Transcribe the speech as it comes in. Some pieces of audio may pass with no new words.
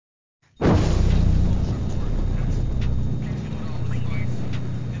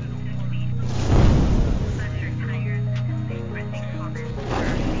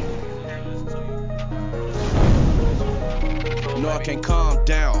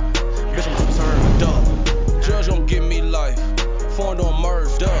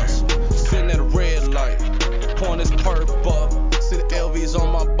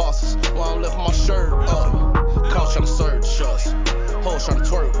shirt up. Cops tryna search us. Hoes tryna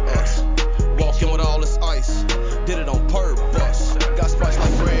twerk us. Walk in with all this ice. Did it on purpose. Got spiced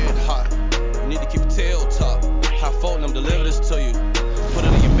like red hot. You need to keep a tail top. High phone them deliver this to you. Put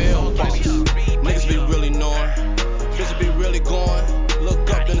it in your mailbox. Niggas be really knowing. Bitches be really going. Look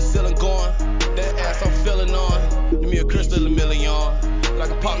up in the ceiling going. That ass I'm feeling on. Give me a crystal a million.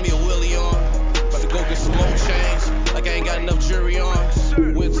 Like I pop me a willy on. About to go get some more chains. Like I ain't got enough jewelry on.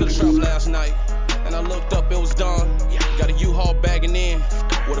 Went to the trap last night. And I looked up, it was done. Got a U-Haul bagging in.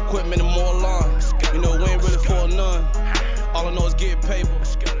 With equipment and more lawn. You know we ain't really for none. All I know is get paper.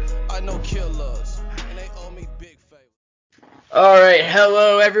 I know killers. And they owe me big favor. All right,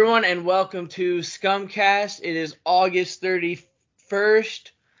 hello everyone, and welcome to Scumcast. It is August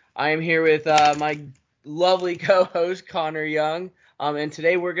 31st. I am here with my lovely co-host Connor Young, and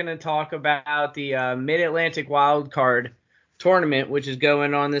today we're going to talk about the Mid-Atlantic Wildcard Tournament, which is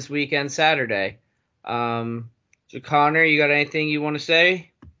going on this weekend, Saturday. So Connor, you got anything you want to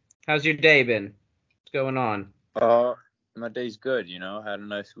say? How's your day been? What's going on? My day's good, had a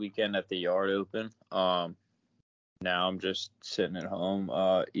nice weekend at the Yard Open. Now I'm just sitting at home,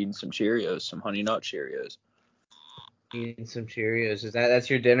 eating some Cheerios, some Honey Nut Cheerios. Eating some Cheerios. That's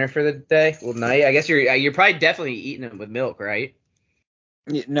your dinner for the day? Well, night. I guess you're probably definitely eating them with milk, right?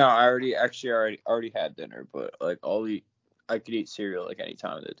 Yeah, no, I already had dinner, but I could eat cereal like any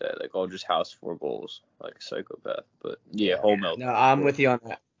time of the day. Like I'll just house 4 bowls like a psychopath. But yeah, whole milk. No, I'm with you on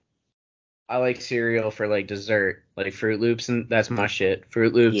that. I like cereal for like dessert, like Fruit Loops, and that's my shit.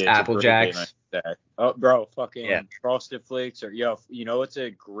 Fruit Loops, Yeah, Apple Jacks. Nice. Oh, bro, fucking Frosted Flakes, or what's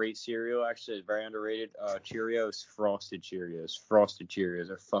a great cereal? Actually, it's very underrated. Cheerios, Frosted Cheerios. Frosted Cheerios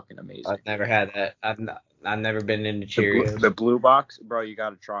are fucking amazing. I've never had that. I've never been into Cheerios. The blue box, bro, you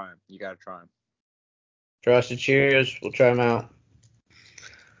gotta try them. Frosted Cheerios, we'll try them out.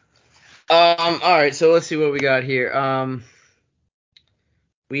 All right, so let's see what we got here.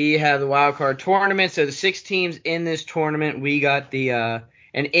 We have the wild card tournament. So the 6 teams in this tournament, we got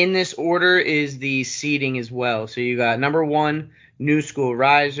and in this order is the seeding as well. So you got number 1, New School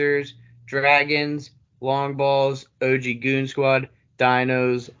Risers, Dragons, Long Balls, OG Goon Squad,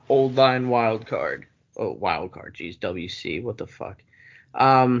 Dinos, Old Line Wild Card. Oh, Wild Card, geez, WC, what the fuck.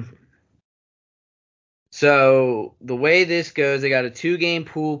 So the way this goes, they got a 2-game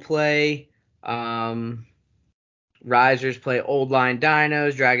pool play. Risers play Old Line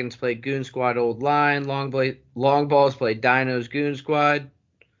Dinos. Dragons play Goon Squad Old Line. Long Balls play Dinos Goon Squad.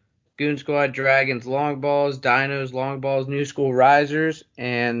 Goon Squad Dragons Long Balls. Dinos Long Balls New School Risers.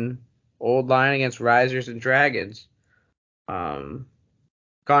 And Old Line against Risers and Dragons. Connor,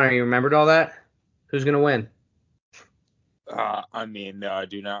 you remembered all that? Who's going to win? I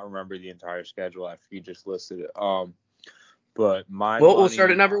do not remember the entire schedule after you just listed it. But we'll start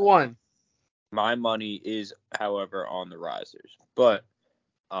at number 1. My money is, however, on the Risers. But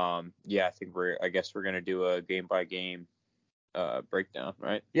I think I guess we're gonna do a game by game breakdown,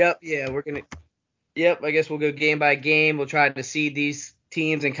 right? Yep, I guess we'll go game by game. We'll try to seed these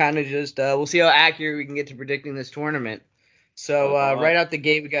teams and kind of just we'll see how accurate we can get to predicting this tournament. So right out the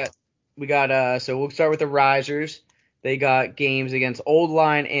gate we got so we'll start with the Risers. They got games against Old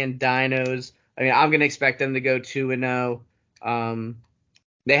Line and Dinos. I mean, I'm gonna expect them to go 2-0.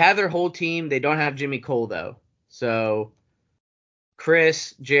 They have their whole team. They don't have Jimmy Cole, though. So,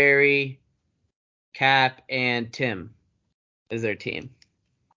 Chris, Jerry, Cap, and Tim is their team.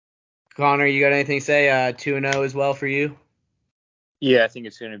 Connor, you got anything to say? 2-0 as well for you? Yeah, I think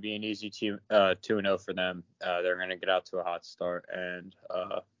it's going to be an easy 2-0 for them. They're going to get out to a hot start and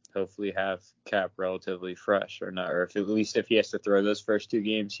hopefully have Cap relatively fresh or not. Or at least if he has to throw those first 2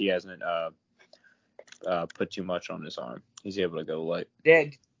 games, he hasn't put too much on his arm. He's able to go light. Yeah.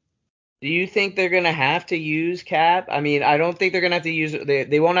 Do you think they're going to have to use Cap? I mean, I don't think they're going to have to use it.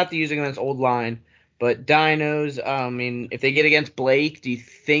 They won't have to use it against Old Line. But Dinos, I mean, if they get against Blake, do you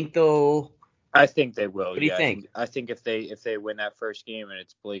think they'll... I think they will. What do you think? I think if they win that first game and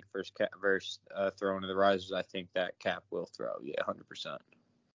it's Blake versus throwing to the Risers, I think that Cap will throw. Yeah, 100%.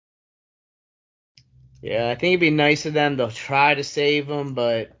 Yeah, I think it'd be nice of them. They'll try to save them,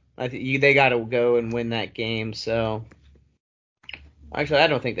 but I think they got to go and win that game. So, actually, I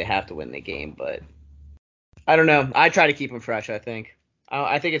don't think they have to win the game, but I don't know. I try to keep them fresh. I think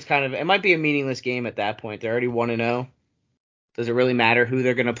it's it might be a meaningless game at that point. They're already 1-0. Does it really matter who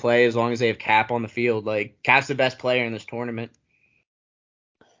they're gonna play as long as they have Cap on the field? Like Cap's the best player in this tournament.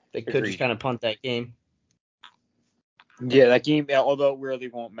 They could just kind of punt that game. Yeah, that game, although it really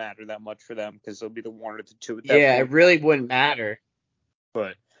won't matter that much for them because they'll be the 1 or the 2 at that point. Yeah, it really wouldn't matter.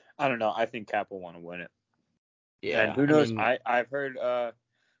 But I don't know. I think Cap will want to win it. Yeah. And who knows? I've heard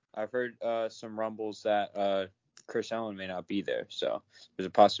I've heard some rumbles that Chris Allen may not be there, so there's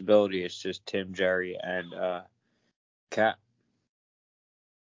a possibility it's just Tim, Jerry, and Cap.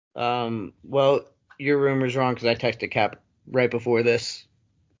 Well, your rumor's wrong because I texted Cap right before this.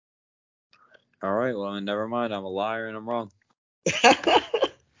 All right, well, then never mind. I'm a liar and I'm wrong.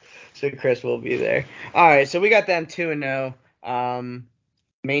 So Chris will be there. All right, so we got them 2-0,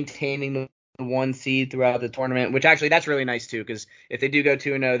 maintaining the 1 seed throughout the tournament, which actually that's really nice too, because if they do go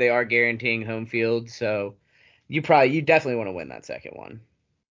 2-0, they are guaranteeing home field. So you definitely want to win that second one.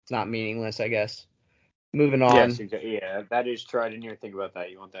 It's not meaningless, I guess. Moving on. Yes, exactly. Yeah, that is true. I didn't even think about that.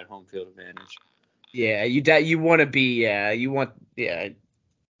 You want that home field advantage. Yeah, you want to be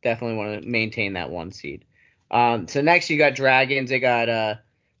definitely want to maintain that 1 seed. So next you got Dragons. They got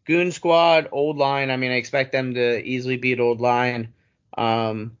Goon Squad, Old Line. I mean, I expect them to easily beat Old Line.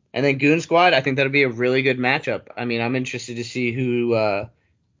 And then Goon Squad, I think that'll be a really good matchup. I mean, I'm interested to see who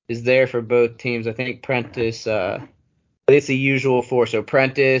is there for both teams. I think Prentice, it's the usual four. So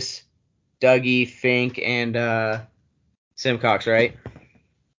Prentice, Dougie, Fink, and Simcox, right?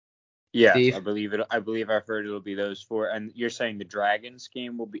 Yes, Steve? I believe I've heard it'll be those four. And you're saying the Dragons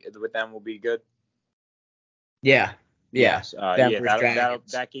game will be with them will be good? Yeah. Yes. Them versus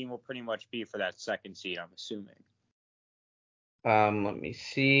Dragons. That game will pretty much be for that second seed, I'm assuming. Let me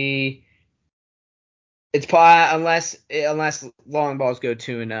see. It's unless long balls go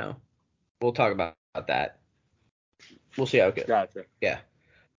 2-0. We'll talk about that. We'll see how it goes. Gotcha.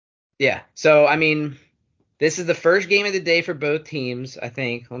 Yeah. So I mean, this is the first game of the day for both teams, I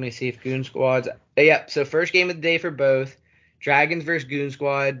think. Let me see if Goon Squad's. Yeah. So first game of the day for both. Dragons versus Goon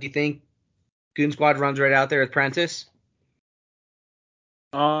Squad. Do you think Goon Squad runs right out there with Prentice?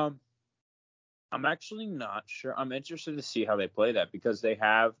 I'm actually not sure. I'm interested to see how they play that because they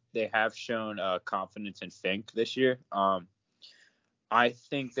have shown confidence in Fink this year. I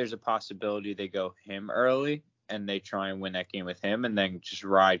think there's a possibility they go him early and they try and win that game with him and then just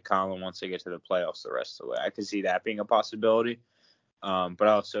ride Colin once they get to the playoffs the rest of the way. I could see that being a possibility. But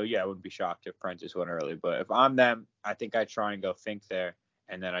also, I wouldn't be shocked if Prentice went early. But if I'm them, I think I try and go Fink there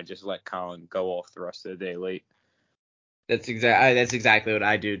and then I just let Colin go off the rest of the day late. That's exactly what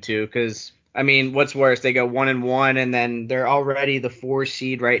I do too. Because I mean, what's worse? They go 1-1, and then they're already the 4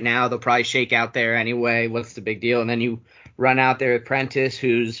 seed right now. They'll probably shake out there anyway. What's the big deal? And then you run out there with Prentice,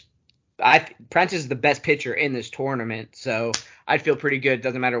 Prentice is the best pitcher in this tournament. So I'd feel pretty good.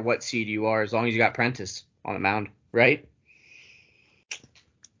 Doesn't matter what seed you are, as long as you got Prentice on the mound, right?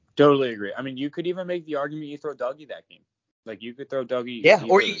 Totally agree. I mean, you could even make the argument you throw Dougie that game. Like you could throw Dougie. Yeah,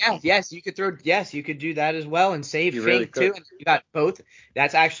 or you could do that as well and save You Fink really too. And you got both.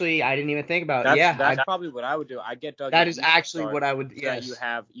 That's actually I didn't even think about. That's probably what I would do. I get Dougie. That is actually what I would. Yes.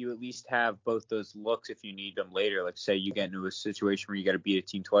 You at least have both those looks if you need them later. Like say you get into a situation where you got to beat a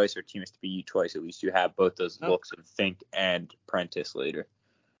team twice or a team has to beat you twice. At least you have both those looks of Fink and Prentice later.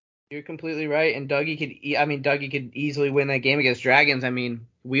 You're completely right. And Dougie could easily win that game against Dragons. I mean,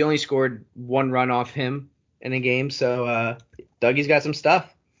 we only scored 1 run off him in a game, so Dougie's got some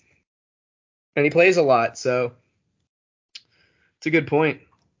stuff. And he plays a lot, so it's a good point.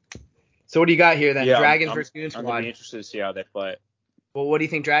 So what do you got here then? Yeah, Dragons versus Goon I'm Squad. gonna be interested to see how they play it. Well, what do you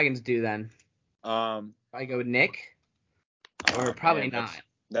think Dragons do then? I go with Nick? Or probably not.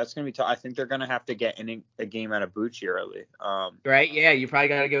 That's gonna be tough. I think they're gonna have to get a game out of Bucci early. Right? Yeah, you probably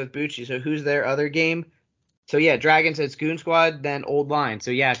gotta go with Bucci. So who's their other game? So yeah, Dragons, it's Goon Squad, then Old Line.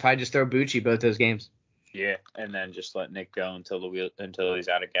 So yeah, probably just throw Bucci both those games. Yeah, and then just let Nick go until he's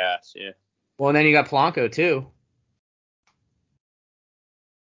out of gas. Yeah. Well, and then you got Polanco too,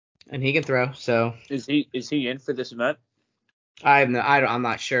 and he can throw. So is he in for this event? I'm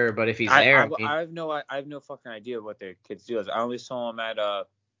not sure, but if he's there, I have no fucking idea what their kids do. I only saw him at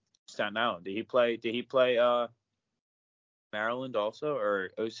Staten Island. Did he play Maryland also or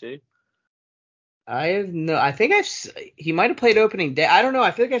OC? I think he might have played opening day. I don't know.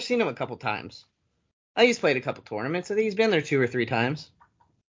 I feel like I've seen him a couple times. I think he's played a couple tournaments. I think he's been there 2 or 3 times.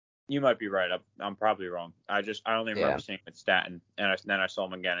 You might be right. I'm probably wrong. I only remember seeing him at Staten, and then I saw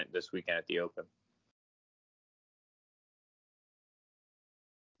him again this weekend at the Open.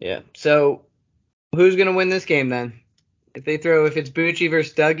 Yeah. So who's gonna win this game then? If it's Bucci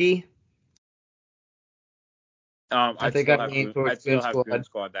versus Dougie. I think I'd still have Goon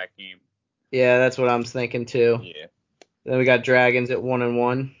Squad that game. Yeah, that's what I'm thinking too. Yeah. Then we got Dragons at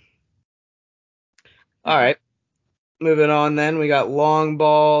 1-1. All right. Moving on then, we got Long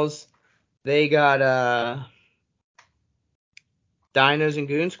Balls. They got Dinos and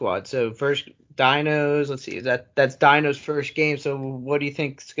Goon Squad. So first Dinos, let's see, that's Dinos' first game. So what do you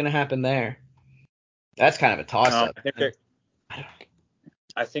think is gonna happen there? That's kind of a toss up.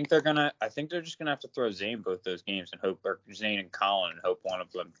 I think they're just gonna have to throw Zane both those games and hope, or Zane and Colin, and hope one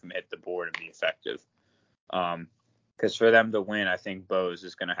of them can hit the board and be effective. Because for them to win, I think Bose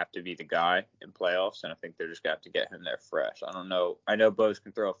is gonna have to be the guy in playoffs, and I think they're just gonna have to get him there fresh. I don't know. I know Bose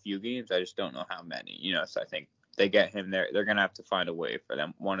can throw a few games. I just don't know how many. So I think they get him there. They're gonna have to find a way for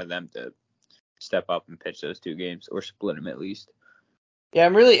one of them to step up and pitch those 2 games or split them at least. Yeah,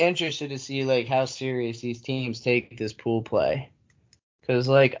 I'm really interested to see how serious these teams take this pool play. Because,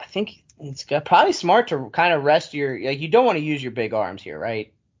 I think it's probably smart to kind of rest you don't want to use your big arms here,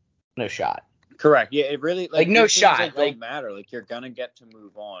 right? No shot. Correct. Yeah, it really, no shot. Don't matter. You're going to get to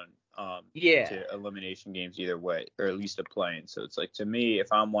move on yeah. to elimination games either way, or at least a play-in. So it's to me,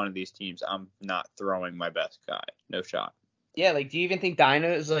 if I'm one of these teams, I'm not throwing my best guy. No shot. Yeah, do you even think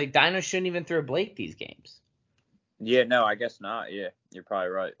Dinos shouldn't even throw Blake these games? Yeah, no, I guess not. Yeah, you're probably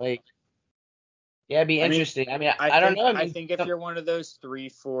right. Yeah, it'd be interesting. I don't know. I think if you're one of those 3,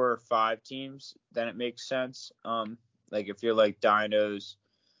 4, 5 teams, then it makes sense. If you're Dinos,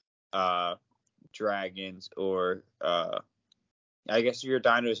 Dragons, or I guess if you're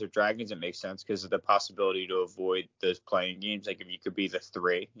Dinos or Dragons, it makes sense because of the possibility to avoid those playing games. If you could be the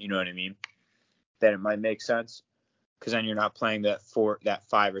 3, you know what I mean? Then it might make sense because then you're not playing that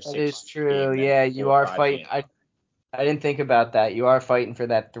 5 or 6. That is true. Yeah, you are fighting. I didn't think about that. You are fighting for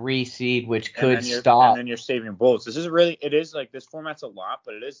that 3 seed, which could stop. And then you're saving bullets. This format's a lot,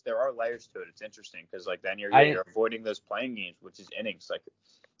 but there are layers to it. It's interesting because then you're avoiding those playing games, which is innings.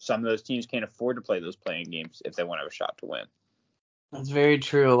 Some of those teams can't afford to play those playing games if they want to have a shot to win. That's very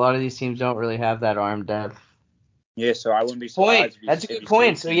true. A lot of these teams don't really have that arm depth. Yeah, so I wouldn't be surprised. That's a good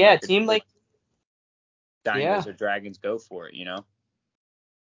point. So yeah, team Dinos or Dragons go for it.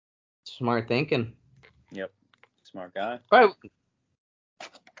 Smart thinking. Yep. Smart guy. All right.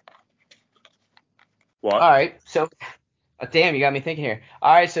 What? All right. So, damn, you got me thinking here.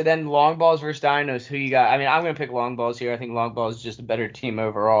 All right. So then, long balls versus Dinos. Who you got? I'm gonna pick long balls here. I think long balls is just a better team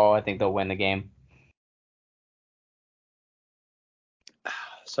overall. I think they'll win the game.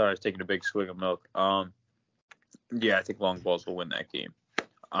 Sorry, I was taking a big swig of milk. Yeah, I think long balls will win that game.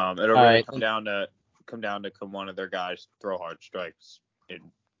 It'll really come down to one of their guys throw hard strikes in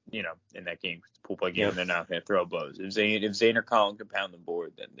that game. It's a pool play game, and they're not going to throw blows. If Zane or Colin can pound the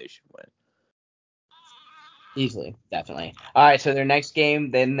board, then they should win. Easily, definitely. All right, so their next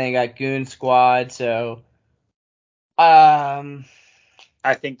game, then they got Goon Squad. So, I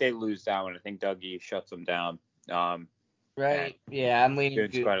think they lose that one. I think Dougie shuts them down. Right. Yeah, I'm leaning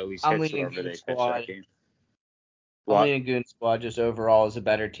Goon Squad. At least I'm hits leaning whoever they Squad. pitch that game. I'm leaning Goon Squad just overall is a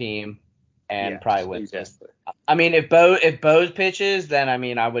better team and probably wins this. If Bose pitches, then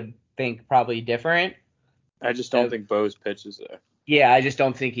I would think probably different. I just don't think Bose pitches there. Yeah, I just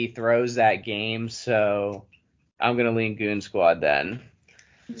don't think he throws that game, so I'm gonna lean Goon Squad then.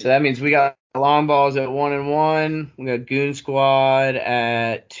 So that means we got long balls at 1-1. We got Goon Squad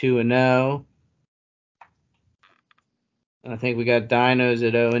at 2-0. I think we got Dinos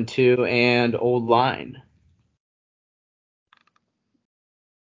at 0-2 and Old Line.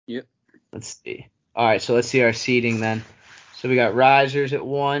 Yep. Let's see. All right, so let's see our seeding then. So we got Risers at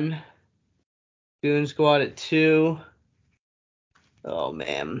 1, Goon Squad at 2. Oh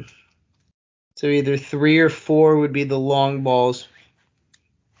man. So either 3 or 4 would be the long balls.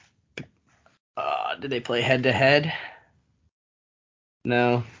 Did they play head to head?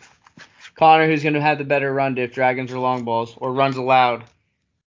 No. Connor, who's going to have the better run diff, Dragons or long balls, or runs allowed?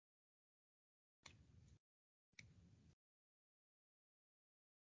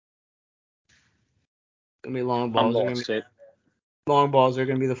 Gonna be long balls. Long balls are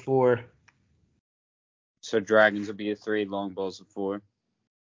gonna be the 4. So Dragons will be a 3, long balls a 4.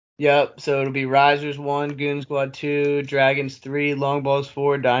 Yep. So it'll be Risers 1, Goon Squad 2, Dragons 3, long balls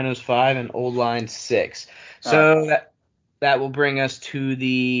 4, Dinos 5, and Old Line 6. So that will bring us to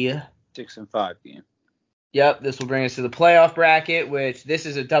the 6 and 5 game. Yep. This will bring us to the playoff bracket, which this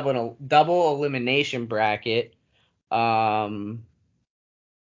is a double elimination bracket.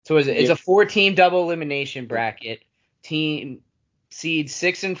 So it's a 4-team double elimination bracket. Team seed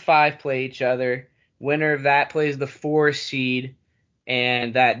 6 and 5 play each other. Winner of that plays the 4 seed,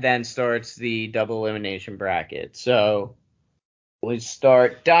 and that then starts the double elimination bracket. So we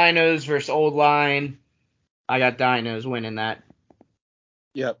start Dinos versus Old Line. I got Dinos winning that.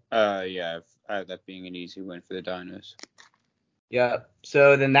 Yep. Yeah, I have that being an easy win for the Dinos. Yep.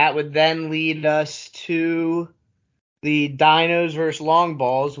 So then that would then lead us to the Dinos versus Long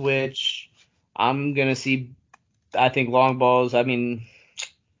Balls, which I'm going to see. I think Long Balls,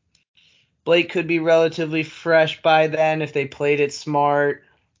 Blake could be relatively fresh by then if they played it smart.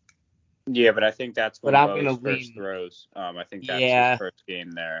 Yeah, but I think that's But when I'm gonna Bo's first lean. throws. I think that's his Yeah. first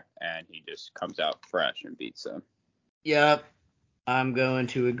game there, and he just comes out fresh and beats them. Yep. I'm going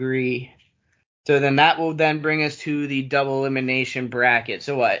to agree. So then that will then bring us to the double elimination bracket.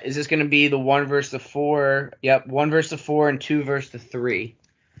 So what? Is this going to be the 1 versus the 4? Yep, 1 versus the 4 and 2 versus the 3.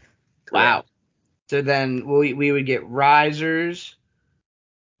 Wow. Correct. So then we would get Risers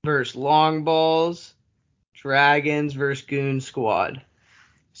versus Long Balls, Dragons versus Goon Squad.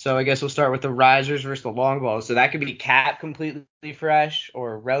 So I guess we'll start with the Risers versus the Long Balls. So that could be Cap completely fresh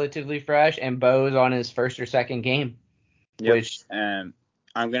or relatively fresh, and Bo's on his first or second game. Yep. Which, and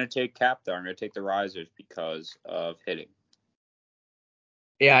I'm going to take Cap, though. I'm going to take the Risers because of hitting.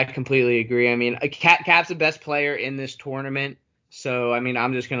 yeah, I completely agree. I mean, Cap's the best player in this tournament. So, I mean,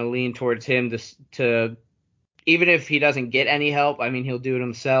 I'm just going to lean towards him to even if he doesn't get any help, I mean, he'll do it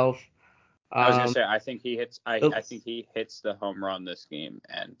himself. I was going to say, I think he hits. I Oh. think he hits the home run this game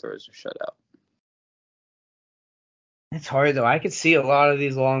and throws a shutout. It's hard though. I could see a lot of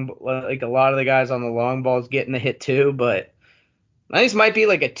these a lot of the guys on the long balls getting the hit too, but I think this might be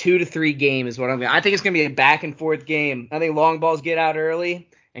like a 2-3 game is what I think it's gonna be a back and forth game. I think long balls get out early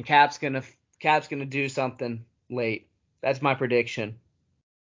and Cap's gonna do something late. That's my prediction.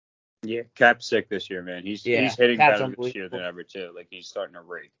 Yeah, Cap's sick this year, man. He's hitting Cap's better this year unbelievable. than ever too. Like he's starting to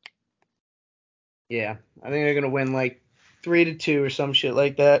rake. Yeah, I think they're gonna win like 3-2 or some shit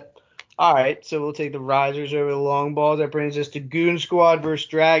like that. All right, so we'll take the Risers over the long balls. That brings us to Goon Squad versus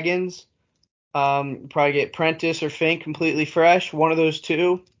Dragons. Probably get Prentice or Fink completely fresh. One of those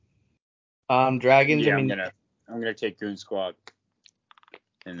two. Dragons. Yeah, I mean, I'm gonna take Goon Squad.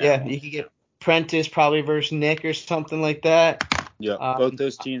 yeah, you could get Prentice probably versus Nick or something like that. Yeah, both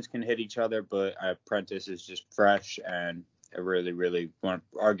those teams can hit each other, but Prentice is just fresh and really, really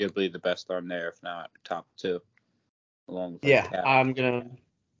arguably the best arm there, if not top two, along with Yeah, Cap. I'm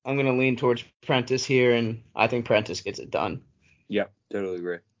gonna lean towards Prentice here, and I think Prentice gets it done. Yep, totally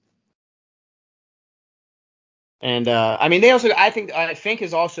agree. And I mean, I think Fink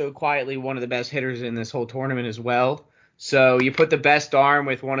is also quietly one of the best hitters in this whole tournament as well. So you put the best arm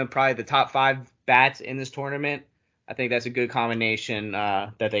with one of probably the top 5 bats in this tournament. I think that's a good combination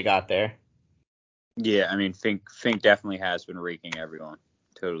that they got there. Yeah, I mean, Fink definitely has been raking everyone.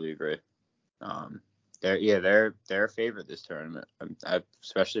 Totally agree. They're a favorite this tournament.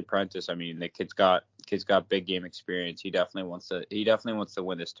 Especially Prentice. I mean, the kid's got big game experience. He definitely wants to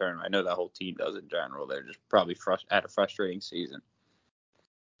win this tournament. I know that whole team does in general. They're just probably had a frustrating season.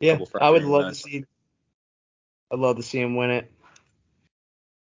 Yeah, I would love wins. to see. I'd love to see him win it.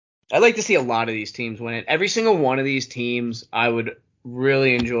 I'd like to see a lot of these teams win it. Every single one of these teams, I would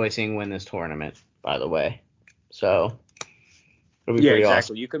really enjoy seeing win this tournament. By the way, so it'll be pretty exactly.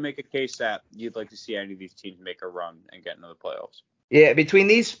 awesome. You can make a case that you'd like to see any of these teams make a run and get into the playoffs. Yeah, between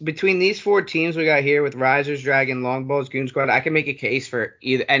these 4 teams we got here with Risers, Dragon, Longballs, Goon Squad, I can make a case for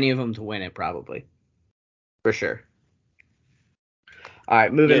any of them to win it probably, for sure. All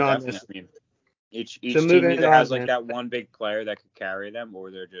right, moving on. Definitely. I mean, each So team moving either on, has like then. that one big player that could carry them, or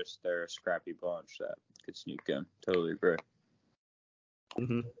they're a scrappy bunch that could sneak in. Totally agree.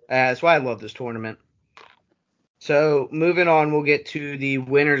 That's why I love this tournament. So moving on, we'll get to the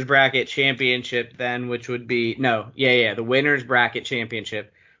winners bracket championship then, which would be the winners bracket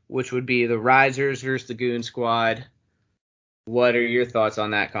championship, which would be the Risers versus the Goon Squad. What are your thoughts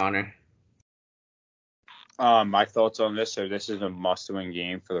on that, Connor? My thoughts on this are this is a must-win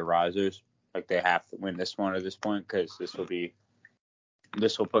game for the Risers. Like they have to win this one at this point because this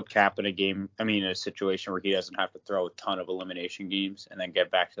will put Cap in a situation where he doesn't have to throw a ton of elimination games and then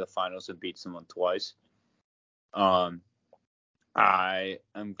get back to the finals and beat someone twice. I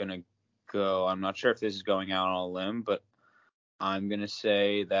am gonna go. I'm not sure if this is going out on a limb, but I'm gonna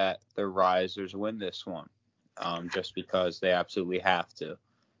say that the Risers win this one, just because they absolutely have to.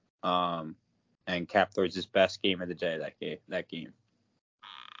 And Cap throws his best game of the day that game.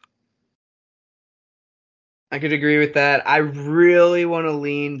 I could agree with that. I really want to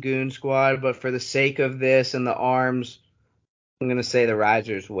lean Goon Squad, but for the sake of this and the arms, I'm gonna say the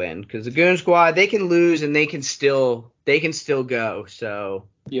Risers win because the Goon Squad they can lose and they can still go. So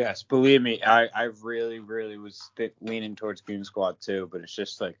Yes, believe me, I really, really was leaning towards Goon Squad too, but it's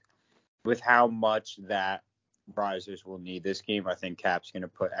just like with how much that Risers will need this game, I think Cap's going to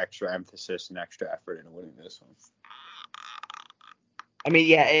put extra emphasis and extra effort into winning this one. I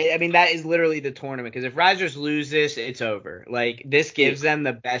mean that is literally the tournament because if Risers lose this, it's over. Like this gives them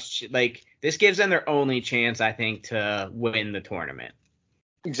the best. This gives them their only chance, I think, to win the tournament.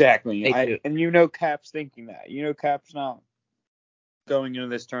 Exactly, and Cap's thinking that. Cap's not going into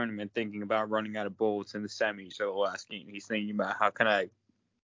this tournament thinking about running out of bullets in the semis or the last game. He's thinking about how can I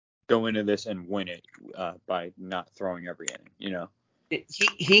go into this and win it by not throwing every inning. You know.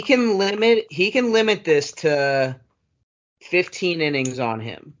 He can limit this to 15 innings on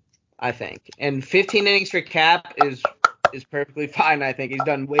him, I think. And 15 innings for Cap is perfectly fine. I think he's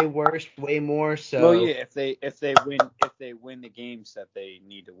done way worse, way more. So well, yeah, if they win the games that they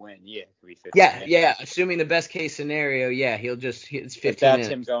need to win, yeah, it could be 15 innings. Yeah. Assuming the best case scenario, yeah, it's 15 if that's innings.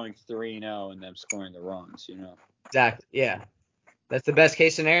 him going 3-0 and them scoring the runs, you know. Exactly. Yeah. That's the best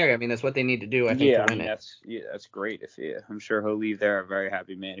case scenario. I mean, that's what they need to do, I think, to win it. That's great. I'm sure he'll leave there a very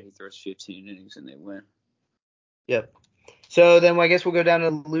happy man if he throws 15 innings and they win. Yep. So then I guess we'll go down to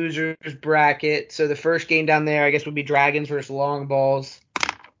the losers bracket. So the first game down there, I guess, would be Dragons versus Long Balls.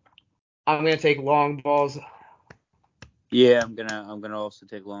 I'm gonna take Long Balls. Yeah, I'm gonna also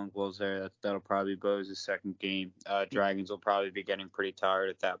take Long Balls there. That'll probably be Bo's second game. Dragons will probably be getting pretty tired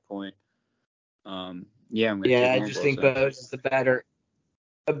at that point. Yeah, I'm gonna take Long Balls. I just think Bose is the better.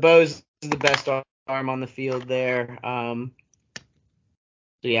 Bose is the best arm on the field there. So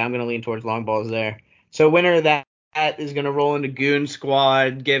yeah, I'm gonna lean towards Long Balls there. So winner of that is gonna roll into Goon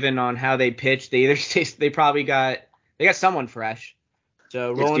Squad, given on how they pitched. They probably got someone fresh.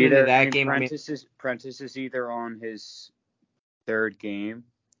 So rolling into that game, Prentice is either on his third game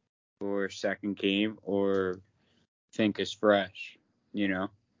or second game, or Fink is fresh, you know.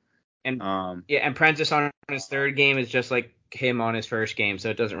 And and Prentice on his third game is just like him on his first game, so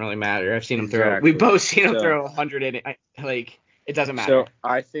it doesn't really matter. I've seen him throw. We've both seen him throw 100 in it. Like, it doesn't matter. So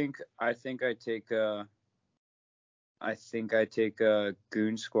I think I take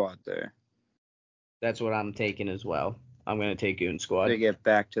Goon Squad there. That's what I'm taking as well. I'm gonna take Goon Squad. They get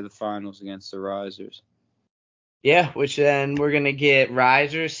back to the finals against the Risers. Yeah, which then we're gonna get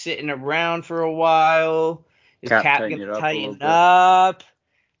Risers sitting around for a while. Is Cap gonna tighten up?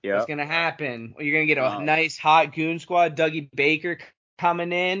 Yep. What's gonna happen? Well, you're gonna get a nice hot Goon Squad. Dougie Baker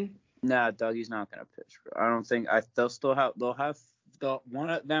coming in. Nah, Dougie's not gonna pitch. I don't think. They'll have one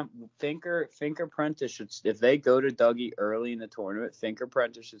of them. Finker Prentice should. If they go to Dougie early in the tournament, Finker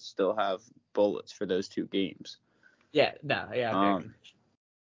Prentice should still have bullets for those 2 games. Yeah. No. Yeah.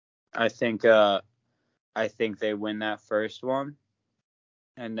 I think they win that first one,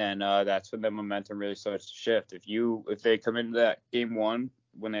 and then that's when the momentum really starts to shift. If they come into that game 1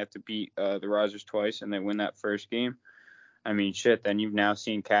 when they have to beat the Risers twice and they win that first game, I mean, shit. Then you've now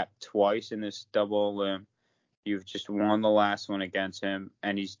seen Cap twice in this double limb. You've just won the last one against him,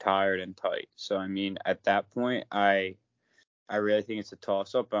 and he's tired and tight. So I mean, at that point, I really think it's a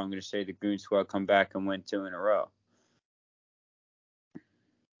toss-up. But I'm going to say the Goon Squad come back and win 2 in a row.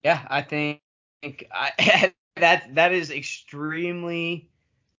 Yeah, I think that is extremely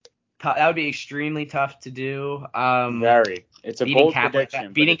tough. That would be extremely tough to do. Very. It's a bold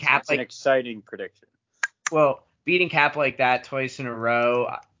prediction. It's an exciting prediction. Well, beating Cap like that twice in a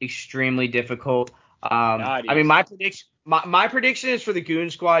row, extremely difficult. I mean, my prediction is for the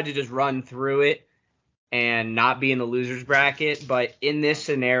Goon Squad to just run through it and not be in the losers bracket. But in this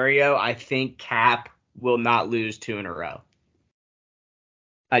scenario, I think Cap will not lose 2 in a row.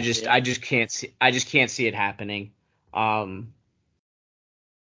 I just can't see it happening.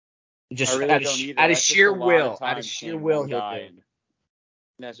 Just out of sheer will, he'll do it.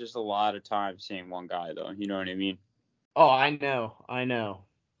 That's just a lot of time seeing one guy, though. You know what I mean? Oh, I know.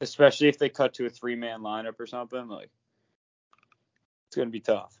 Especially if they cut to a 3-man lineup or something, like, it's gonna be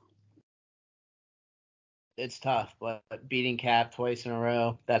tough. It's tough, but beating Cap twice in a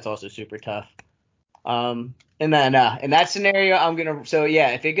row, that's also super tough. And then in that scenario,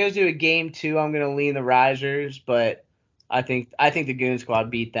 if it goes to a game 2, I'm gonna lean the Risers, but I think the Goon Squad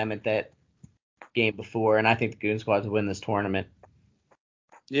beat them at that game before, and I think the Goon Squad will win this tournament.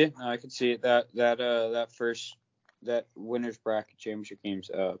 Yeah, I can see it. That winners bracket championship game's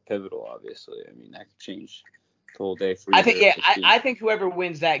pivotal, obviously. I mean, that could change the whole day for you. I think whoever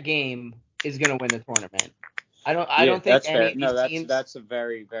wins that game is gonna win the tournament. I don't think that's any fair. of these teams. That's a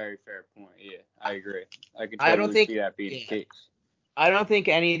very, very fair point. Yeah, I agree. I can totally see that being the case. I don't think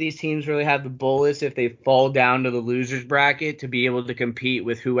any of these teams really have the bullets if they fall down to the losers bracket to be able to compete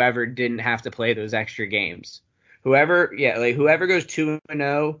with whoever didn't have to play those extra games. Whoever goes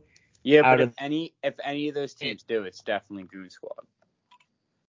 2-0. Yeah, but if any of those teams do, it's definitely Goon Squad.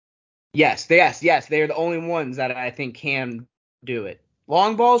 Yes, they are the only ones that I think can do it.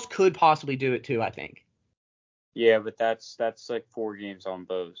 Long Balls could possibly do it too, I think. Yeah, but that's like 4 games on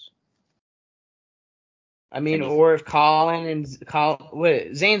Bose. I mean, or if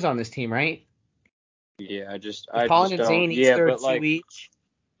Zane's on this team, right? Yeah, Colin and Zane each throw 2 each.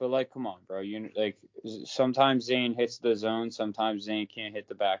 But like, come on, bro. Sometimes Zane hits the zone, sometimes Zane can't hit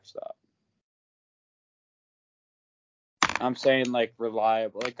the backstop. I'm saying like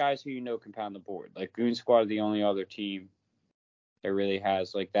reliable, like guys who can pound the board. Like Goon Squad are the only other team that really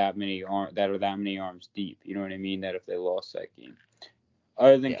has like that many arms deep. You know what I mean? That if they lost that game,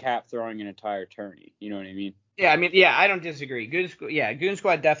 other than Cap throwing an entire tourney, you know what I mean? Yeah, I don't disagree. Goon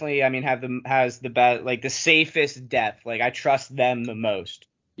Squad definitely, has the best, like the safest depth. Like I trust them the most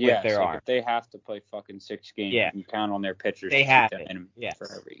with their arm. If they have to play fucking 6 games, you can count on their pitchers they to have keep them in for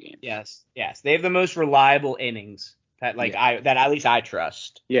every game. Yes, they have the most reliable innings that that at least I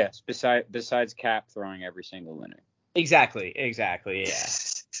trust. Yes, besides Cap throwing every single inning. Exactly, yeah.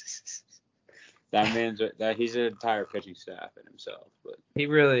 That he's an entire pitching staff in himself, but he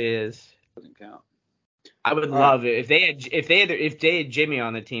really is. Doesn't count. I would love it if they had Jimmy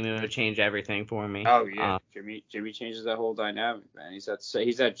on the team. It would change everything for me. Oh yeah, Jimmy changes that whole dynamic, man. He's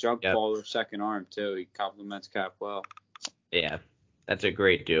that junk baller second arm too. He complements Cap well. Yeah, that's a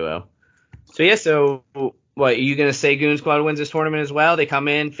great duo. So what are you gonna say? Goon Squad wins this tournament as well. They come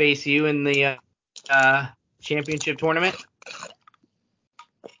in, face you in the championship tournament.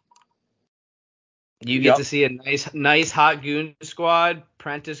 You get to see a nice hot Goon Squad.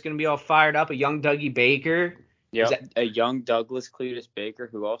 Prentice gonna be all fired up. A young Dougie Baker. Yep, a young Douglas Cletus Baker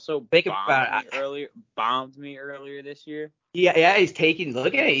who also bombed me earlier this year. Yeah, he's taking.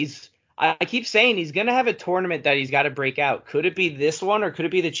 Look at it. I keep saying he's gonna have a tournament that he's got to break out. Could it be this one or could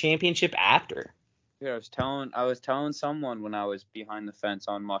it be the championship after? Yeah, I was telling someone when I was behind the fence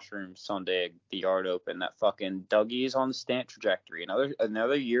on Mushroom Sunday at the Yard Open that fucking Dougie is on the Stant trajectory.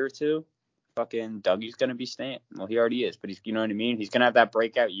 Another year or two, fucking Dougie's gonna be Stant. Well, he already is, but you know what I mean. He's gonna have that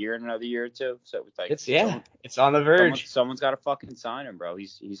breakout year in another year or two. So it's like it's on the verge. Someone's got to fucking sign him, bro.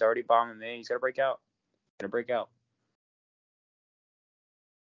 He's already bombing me. He's gotta break out.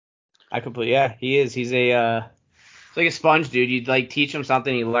 He is. He's it's like a sponge, dude. You'd like teach him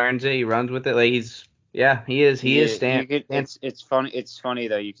something, he learns it, he runs with it. Like he is Stan. It's funny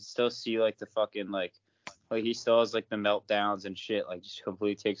though. You can still see like the fucking like he still has like the meltdowns and shit. Like just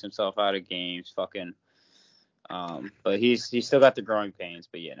completely takes himself out of games. Fucking. But he's still got the growing pains.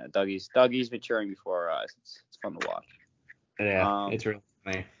 But yeah, no, Dougie's maturing before our eyes. It's fun to watch. Yeah, it's really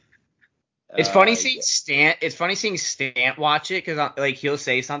funny. It's funny seeing Stant. It's funny seeing Stant watch it because like he'll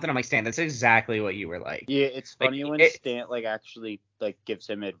say something. I'm like, Stant, that's exactly what you were like. Yeah, it's funny when Stant like actually like gives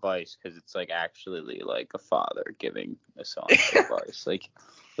him advice because it's like actually like a father giving a son advice. Like,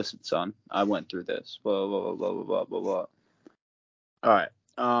 listen, son, I went through this. Blah blah blah blah blah blah blah. All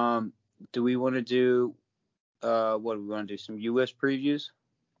right. Do we want to do? What do we want to do? Some US previews?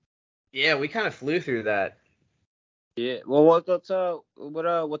 Yeah, we kind of flew through that. Yeah. Well, what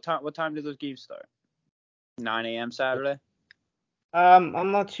time did those games start? 9 a.m. Saturday.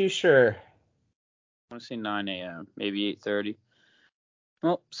 I'm not too sure. I want to say 9 a.m. Maybe 8:30.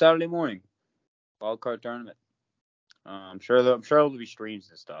 Well, Saturday morning, wild card tournament. I'm sure there'll be streams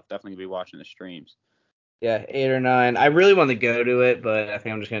and stuff. Definitely be watching the streams. Yeah, 8 or 9. I really want to go to it, but I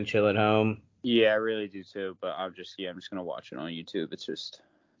think I'm just gonna chill at home. Yeah, I really do too. But I'm just gonna watch it on YouTube. It's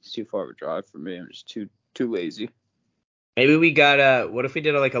too far of a drive for me. I'm just too lazy. Maybe we got what if we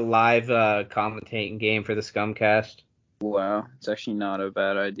did a live commentating game for the Scumcast? Wow, it's actually not a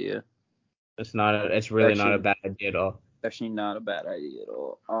bad idea. It's really not a bad idea at all. Actually not a bad idea at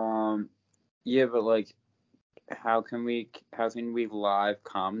all. Yeah, but like how can we live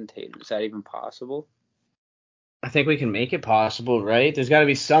commentate? Is that even possible? I think we can make it possible, right? There's got to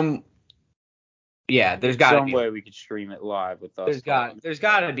be some. Yeah, there's got to be some way we could stream it live with us. There's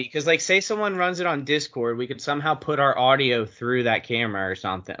got to be because like say someone runs it on Discord, we could somehow put our audio through that camera or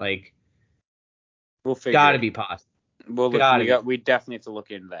something. Like we'll figure. Got to be possible. We definitely have to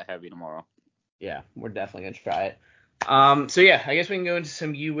look into that heavy tomorrow. Yeah, we're definitely gonna try it. So yeah, I guess we can go into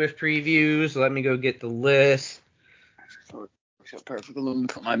some UWIF previews. Let me go get the list. Works out perfect. Let me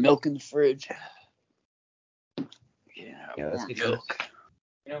put my milk in the fridge. Yeah, let's get milk.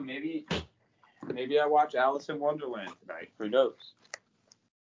 You know, maybe I watch Alice in Wonderland tonight. Who knows?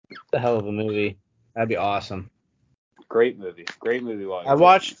 The hell of a movie. That'd be awesome. Great movie. I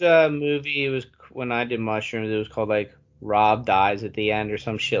watched a movie. It was when I did mushrooms. It was called like Rob Dies at the End or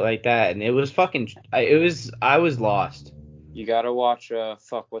some shit like that, and it was fucking. I was lost. You gotta watch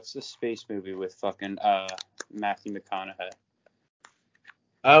what's the space movie with fucking Matthew McConaughey?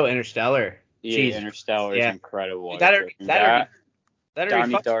 Oh, Interstellar. Yeah, Jeez. Interstellar is incredible. Donnie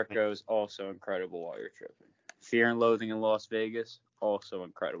Darko is also incredible while you're tripping. Fear and Loathing in Las Vegas, also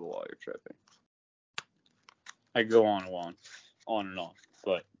incredible while you're tripping. I go on and on,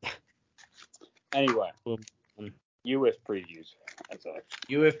 but anyway, UF previews.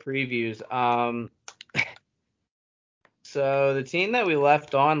 UF previews. So the team that we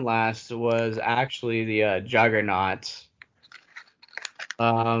left on last was actually the Juggernauts.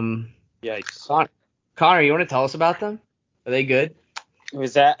 Yikes. Connor, you want to tell us about them? Are they good?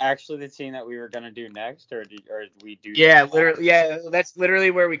 Was that actually the team that we were gonna do next, or did we do? Yeah, literally. Yeah, that's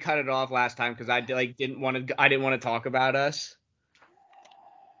literally where we cut it off last time because I didn't want to talk about us,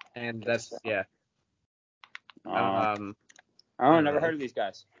 and that's yeah. I never heard of these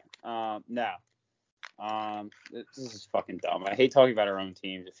guys. No. This is fucking dumb. I hate talking about our own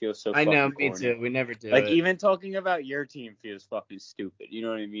teams. It feels so. I know, me corny. too. We never do Like it. even talking about your team feels fucking stupid. You know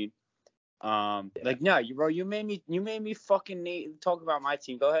what I mean? Like no, you made me fucking talk about my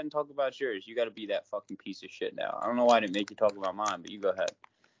team. Go ahead and talk about yours. You got to be that fucking piece of shit now. I don't know why I didn't make you talk about mine, but you go ahead.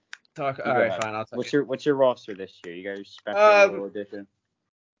 All right, fine. I'll talk. What's your roster this year? You got your special edition.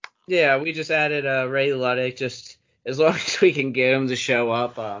 Yeah, we just added Ray Luddick. Just as long as we can get him to show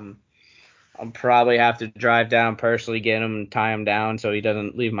up. I'll probably have to drive down personally, get him and tie him down so he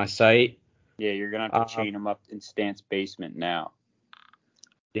doesn't leave my sight. Yeah, you're gonna have to chain him up in Stan's basement now.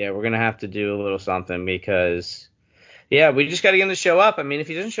 Yeah, we're gonna have to do a little something because, yeah, we just got to get him to show up. I mean, if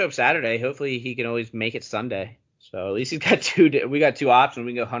he doesn't show up Saturday, hopefully he can always make it Sunday. So at least he's got we got two options.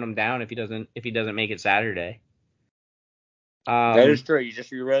 We can go hunt him down if he doesn't make it Saturday. That is true.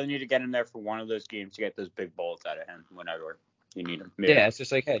 You really need to get him there for one of those games to get those big bullets out of him whenever you need him. Yeah, it's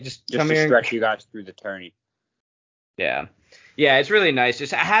just like, hey, just come to here stretch you guys through the tourney. Yeah, it's really nice.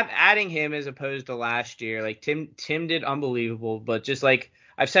 Just adding him as opposed to last year. Like Tim did unbelievable, but just like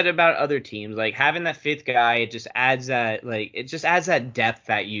I've said about other teams, like having that fifth guy, it just adds that depth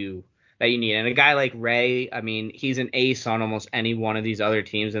that you need. And a guy like Ray, I mean, he's an ace on almost any one of these other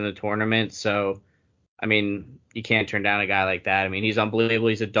teams in the tournament. So, I mean, you can't turn down a guy like that. I mean, he's unbelievable.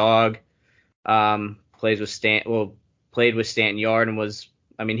 He's a dog. Played with Stanton Yard and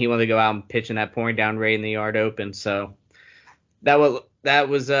he wanted to go out and pitch in that pouring down Ray in the Yard Open. So that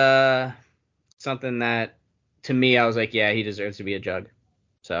was something that to me I was like, yeah, he deserves to be a jug.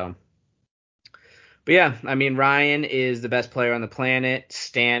 So, but yeah, I mean, Ryan is the best player on the planet.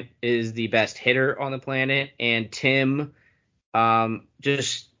 Stant is the best hitter on the planet, and Tim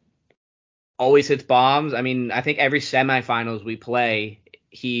just always hits bombs. I mean, I think every semifinals we play,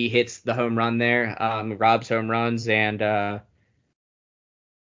 he hits the home run there. Rob's home runs and then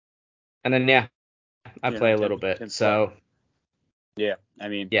yeah, I play a little bit. So yeah, I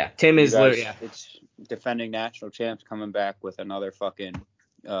mean, yeah, Tim is it's defending national champs coming back with another fucking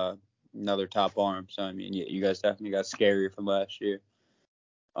another top arm. So I mean, yeah, you guys definitely got scarier from last year.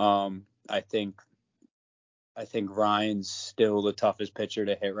 I think Ryan's still the toughest pitcher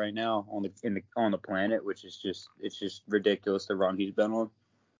to hit right now on the planet, which is just ridiculous the run he's been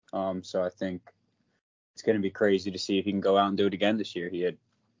on. So I think it's going to be crazy to see if he can go out and do it again this year. He had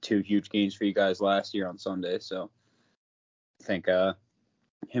 2 huge games for you guys last year on Sunday, so I think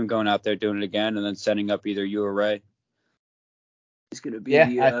him going out there doing it again and then setting up either you or Ray is going to be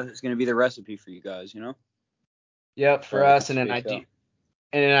it's going to be the recipe for you guys, you know. Yep, for us in an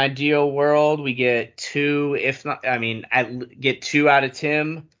ideal world, we get 2, if not, I mean, get 2 out of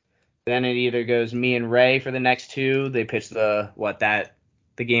Tim. Then it either goes me and Ray for the next 2. They pitch the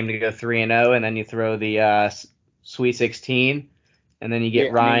game to go 3-0, and then you throw the Sweet 16, and then you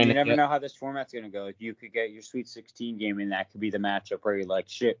get Ryan. I mean, you never know how this format's gonna go. You could get your Sweet 16 game, and that could be the matchup where you're like,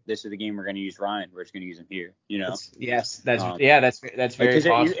 shit, this is the game we're gonna use Ryan. We're just gonna use him here, you know? That's very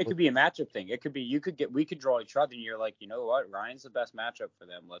possible. It could be a matchup thing. It could be we could draw each other, and you're like, you know what, Ryan's the best matchup for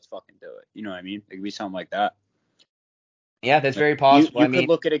them. Let's fucking do it. You know what I mean? It could be something like that. Yeah, that's very possible. You could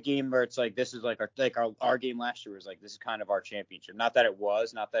look at a game where it's like this is like our game last year was like this is kind of our championship. Not that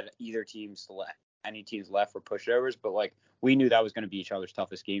either team's any teams left were pushovers, but like we knew that was going to be each other's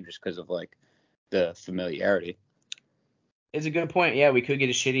toughest game just because of like the familiarity. It's a good point. Yeah, we could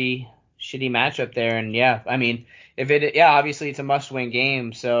get a shitty matchup there, and yeah, I mean, obviously it's a must-win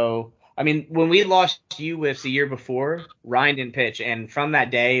game. So I mean, when we lost UWIFs the year before, Ryan didn't pitch, and from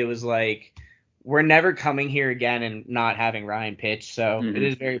that day it was like, we're never coming here again and not having Ryan pitch. So It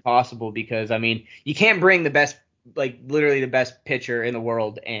is very possible because, I mean, you can't bring the best, like literally the best pitcher in the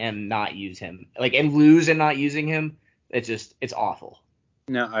world and not use him, like, and lose and not using him. It's awful.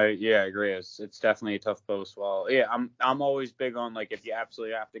 No, I agree. It's definitely a tough bow to swallow. Yeah, I'm always big on like if you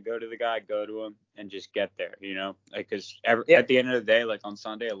absolutely have to go to the guy, go to him and just get there, you know, like because at the end of the day, like on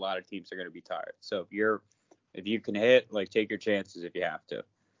Sunday, a lot of teams are going to be tired. So if you can hit, like take your chances if you have to.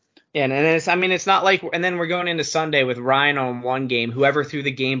 Yeah, and it's not like, and then we're going into Sunday with Ryan on one game, whoever threw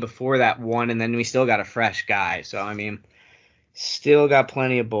the game before that won, and then we still got a fresh guy. So, I mean, still got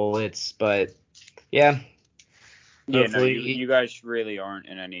plenty of bullets, but yeah. Yeah, no, you guys really aren't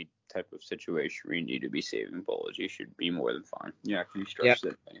in any type of situation where you need to be saving bullets. You should be more than fine. Yeah, can you stretch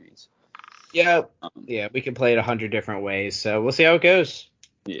that by any means? Yeah, Um, yeah, we can play it 100 different ways, so we'll see how it goes.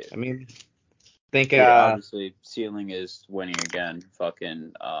 yeah. I mean, think Yeah, obviously, ceiling is winning again.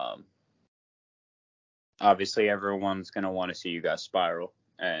 Fucking, obviously, everyone's gonna want to see you guys spiral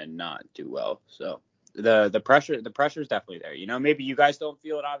and not do well. So the pressure is definitely there. You know, maybe you guys don't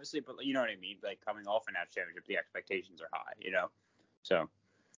feel it, obviously, but you know what I mean. Like coming off a national championship, the expectations are high. You know, so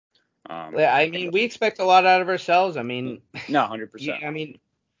yeah, I mean, we expect a lot out of ourselves. I mean, no, 100%. yeah, I mean,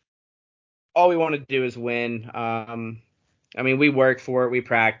 all we want to do is win. I mean, we work for it, we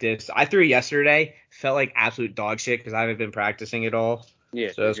practice. I threw yesterday, felt like absolute dog shit because I haven't been practicing at all.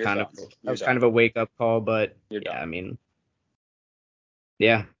 Yeah, So it was you're kind done. of that You're was done. kind of a wake up call, but You're yeah, done. I mean,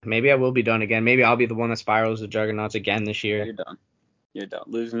 yeah, maybe I will be done again. Maybe I'll be the one that spirals the juggernauts again this year. You're done. You're done.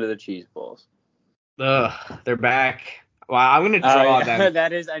 Losing to the cheese balls. Ugh, they're back. Wow, I'm gonna Oh draw yeah, them.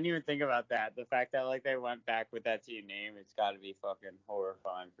 that is. I didn't even think about that. The fact that like they went back with that team name, it's got to be fucking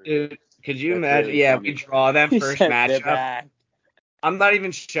horrifying for you. Dude, could you That's imagine? really Yeah, funny. we draw them He first said they're matchup. back. I'm not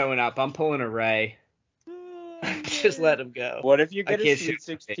even showing up. I'm pulling a Ray. Oh, Just let him go. What if you I get a can't show Sweet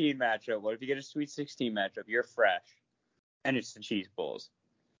 16 matchup? What if you get a Sweet 16 matchup? You're fresh, and it's the cheese balls.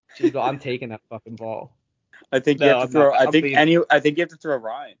 I'm taking that fucking ball. I think you No, have to I'm not. throw. I I'm think leaving. I think you have to throw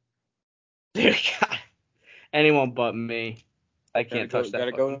Ryan. Dude, God. Anyone but me. I Gotta can't go. touch that.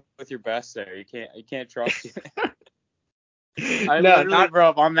 Gotta go with your best there. You can't trust you. I No, literally, not. bro.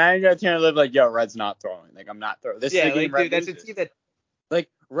 If I'm manager at team, I live like, yo, Red's not throwing. Like, I'm not throwing. This is Yeah, a game like, Red dude, that's a loses. team that. Like,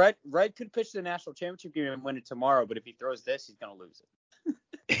 Red could pitch the national championship game and win it tomorrow, but if he throws this, he's gonna lose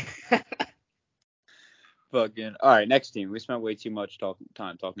it. Fucking. All right, next team. We spent way too much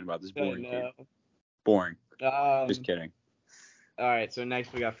time talking about this boring team. Boring. Just kidding. All right, so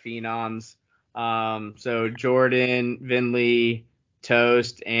next we got Phenoms. So Jordan, Vinley,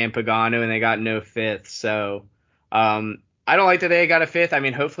 Toast, and Pagano, and they got no fifth. So, I don't like that they got a fifth. I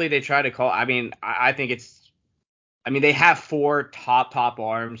mean, hopefully they try to call. I mean, I think it's. I mean, they have four top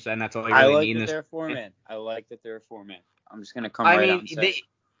arms, and that's all they I really like need in that this. they're four men. I like that they're four men. I'm just gonna come I right out mean, and say.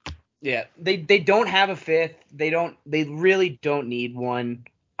 they don't have a fifth. They really don't need one.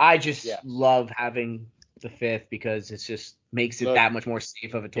 I just love having the fifth because it just makes it that much more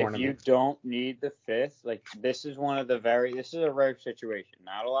safe of a tournament. If you don't need the fifth, like this is a rare situation.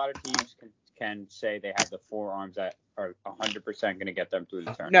 Not a lot of teams can say they have the four arms that are 100% going to get them through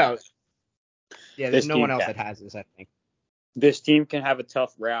the tournament. No. Yeah, there's This no team one else can. that has this, I think. This team can have a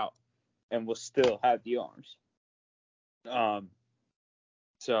tough route and will still have the arms.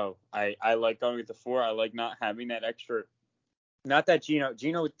 So I like going with the four. I like not having that extra. Not that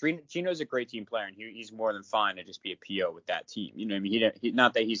Gino's a great team player, and he's more than fine to just be a PO with that team. You know what I mean?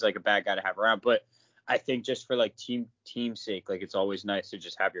 Not that he's like a bad guy to have around, but I think just for like team sake, like it's always nice to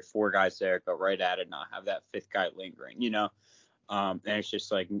just have your four guys there, go right at it, not have that fifth guy lingering, you know? And it's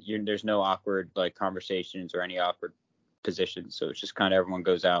just like there's no awkward like conversations or any awkward positions, so it's just kind of everyone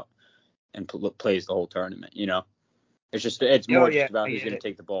goes out and plays the whole tournament, you know? It's more just about who's going to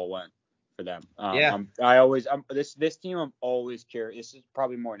take the ball when. For them. This team I'm always curious. This is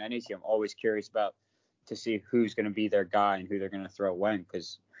probably more than any team. I'm always curious about to see who's going to be their guy and who they're going to throw when,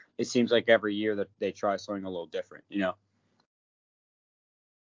 because it seems like every year that they try something a little different, you know.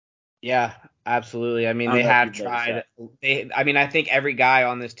 Yeah, absolutely. I mean, they have tried. I think every guy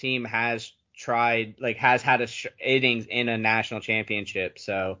on this team has tried, like, has had innings in a national championship.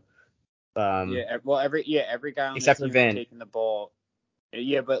 So, every guy on this except for team Vin. has taken the ball.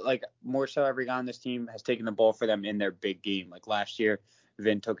 Yeah, but like more so, every guy on this team has taken the ball for them in their big game. Like last year,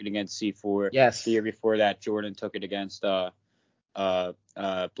 Vin took it against C4. Yes. The year before that, Jordan took it against Black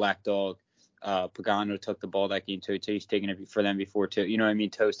Dog. Pagano took the ball that game too. He's taken it for them before too. You know what I mean?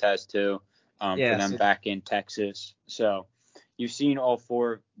 Toast has too. For them back in Texas. So you've seen all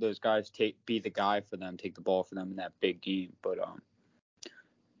four of those guys be the guy for them, take the ball for them in that big game. But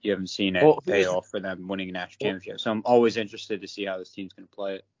you haven't seen it pay off for them winning a national championship. So I'm always interested to see how this team's going to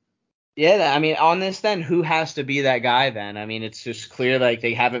play it. Yeah, I mean, on this then, who has to be that guy then? I mean, it's just clear like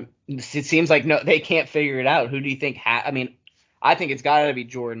they haven't. It seems like they can't figure it out. Who do you think? I mean, I think it's got to be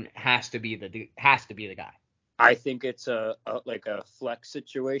Jordan. Has to be the guy. I think it's a flex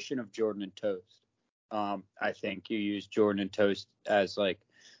situation of Jordan and Toast. I think you use Jordan and Toast as like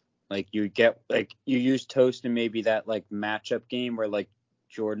you use Toast in maybe that like matchup game where like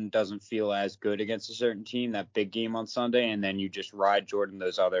Jordan doesn't feel as good against a certain team, that big game on Sunday, and then you just ride Jordan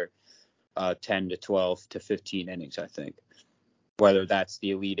those other 10 to 12 to 15 innings, I think. Whether that's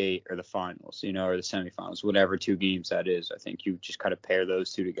the Elite Eight or the finals, you know, or the semifinals, whatever two games that is, I think you just kind of pair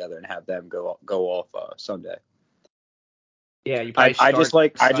those two together and have them go off Sunday. Yeah, you probably I just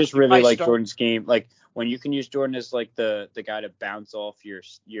really probably like start. Jordan's game. Like when you can use Jordan as like the guy to bounce off your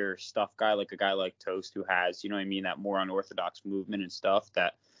stuff guy, like a guy like Toast who has, you know what I mean, that more unorthodox movement and stuff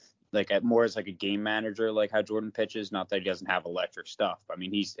that like more as like a game manager, like how Jordan pitches. Not that he doesn't have electric stuff. I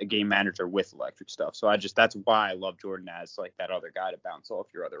mean, he's a game manager with electric stuff. So that's why I love Jordan as like that other guy to bounce off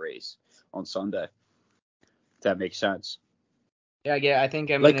your other ace on Sunday. If that makes sense. Yeah, I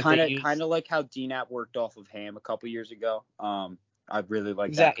think I mean Like if kind of like how DNAP worked off of Ham a couple years ago. I really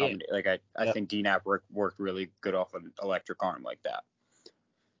like that combination. Yeah. Like I think DNAP worked really good off an electric arm like that.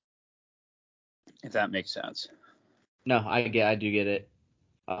 If that makes sense. No, I do get it.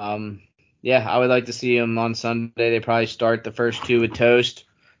 Yeah, I would like to see him on Sunday. They probably start the first two with Toast,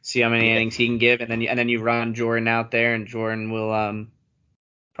 see how many innings he can give, and then you run Jordan out there, and Jordan will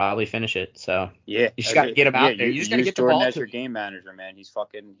probably finish it. So yeah, you just got to get him out there. You just got to get the Jordan ball as to your game manager, man. He's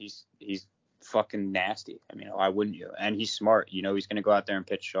fucking nasty. I mean, why wouldn't you? And he's smart. You know, he's gonna go out there and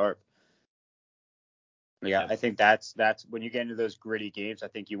pitch sharp. Yeah, I think that's when you get into those gritty games. I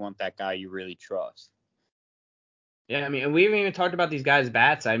think you want that guy you really trust. Yeah, I mean, and we haven't even talked about these guys'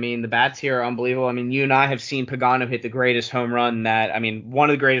 bats. I mean, the bats here are unbelievable. I mean, you and I have seen Pagano hit the greatest home run one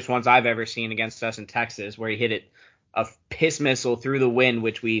of the greatest ones I've ever seen against us in Texas, where he hit it a piss missile through the wind,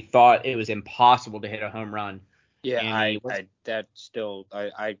 which we thought it was impossible to hit a home run. Yeah, I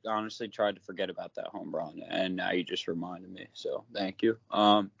honestly tried to forget about that home run, and now you just reminded me. So thank you.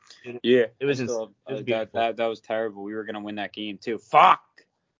 Yeah, it was beautiful. That was terrible. We were gonna win that game too. Fuck.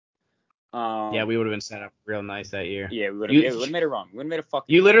 Yeah, we would have been set up real nice that year. Yeah, we would have made it wrong. We would have made a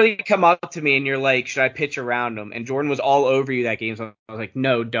fucking. You literally come up to me and you're like, should I pitch around him? And Jordan was all over you that game, so I was like,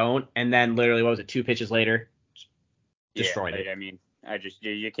 no, don't. And then literally, what was it, 2 pitches later? Destroyed it. I mean,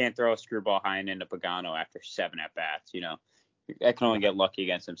 you can't throw a screwball high and into Pagano after 7 at bats. You know, I can only get lucky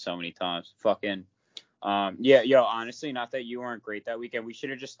against him so many times. Fucking. Honestly, not that you weren't great that weekend. We should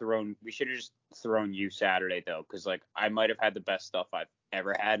have just thrown you Saturday though, because like I might have had the best stuff I've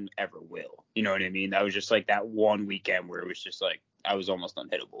ever had and ever will. You know what I mean? That was just like that one weekend where it was just like I was almost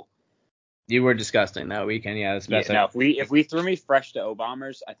unhittable. You were disgusting that weekend, yeah. That's best. Yeah, now if we threw me fresh to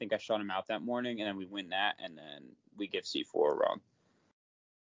O-Bombers, I think I shut him out that morning, and then we win that, and then we give C4 a run.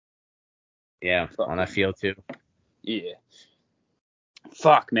 Yeah, on that field too. Yeah.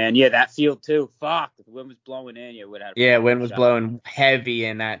 Fuck, man. Yeah, that field too. Fuck. If the wind was blowing in, you would have. Yeah, wind was blowing heavy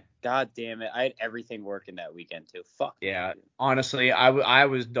in that. God damn it. I had everything working that weekend tue. Fuck. Yeah. Man. Honestly, I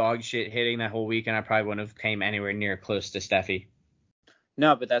was dog shit hitting that whole weekend. I probably wouldn't have came anywhere near close to Steffi.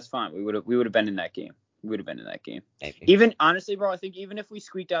 No, but that's fine. We would have been in that game. We would have been in that game. Maybe. Even honestly, bro, I think even if we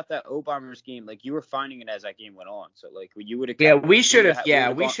squeaked out that O-Bombers game, like you were finding it as that game went on. So like you would have. Yeah, we should have.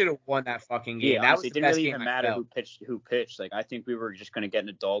 Yeah, we should have won that fucking game. Yeah, that honestly, was the it didn't best really game even matter who pitched. Like I think we were just gonna get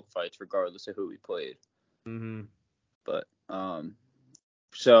into dogfights regardless of who we played. Mm-hmm. But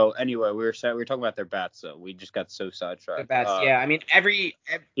So anyway, we were talking about their bats, so we just got so sidetracked. Their bats, yeah. I mean, every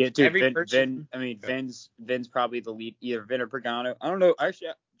Vin. I mean, Vin's probably the lead, either Vin or Pagano. I don't know. Actually,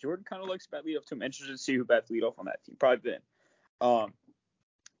 Jordan kind of likes bat leadoff too. I'm interested to see who bats leadoff on that team. Probably Vin.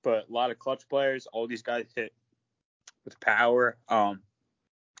 But a lot of clutch players. All these guys hit with power.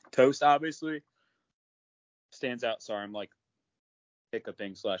 Toast obviously stands out. Sorry, I'm like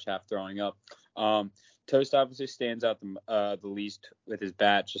hiccuping / half throwing up. Toast obviously stands out the least with his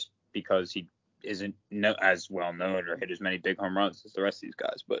bat, just because he isn't as well known or hit as many big home runs as the rest of these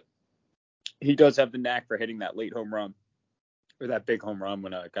guys. But he does have the knack for hitting that late home run or that big home run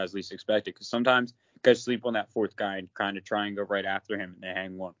when guys least expect it. Because sometimes guys sleep on that fourth guy and kind of try and go right after him and they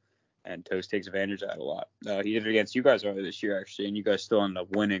hang one. And Toast takes advantage of that a lot. He did it against you guys earlier this year, actually, and you guys still ended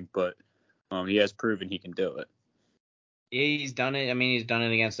up winning. But he has proven he can do it. Yeah, he's done it. I mean, he's done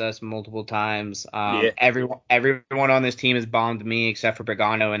it against us multiple times. Yeah. Everyone on this team has bombed me except for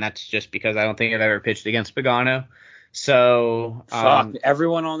Pagano, and that's just because I don't think I've ever pitched against Pagano. So fuck,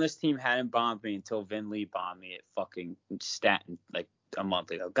 everyone on this team hadn't bombed me until Vin Lee bombed me at fucking Staten like a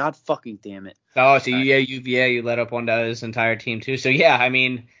month ago. God fucking damn it. Oh, so you let up on this entire team too. So yeah, I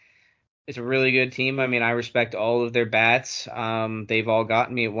mean, it's a really good team. I mean, I respect all of their bats. They've all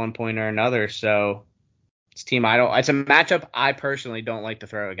gotten me at one point or another. So it's a team it's a matchup I personally don't like to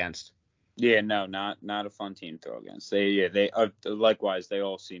throw against. Yeah, no, not a fun team to throw against. They likewise, they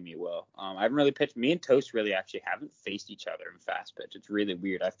all see me well. I haven't really pitched. Me and Toast really actually haven't faced each other in fast pitch. It's really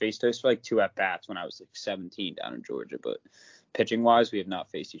weird. I faced Toast for like 2 at bats when I was like 17 down in Georgia, but pitching wise, we have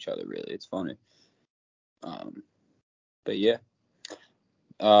not faced each other really. It's funny. But yeah.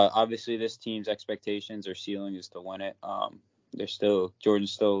 Obviously this team's expectations or ceiling is to win it. They're still Jordan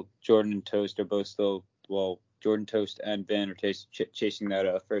and Toast are both still, well, Jordan, Toast, and Vin are chasing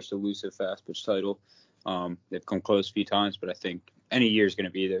that first elusive fast pitch title. They've come close a few times, but I think any year is going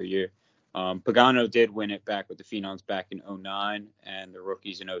to be their year. Pagano did win it back with the Phenoms back in 2009 and the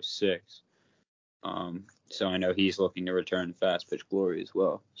rookies in 2006. So I know he's looking to return fast pitch glory as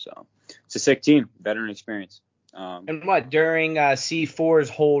well. So it's a sick team, veteran experience. And what, during C4's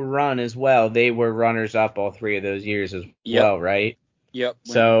whole run as well, they were runners up all 3 of those years as well, right? Yep.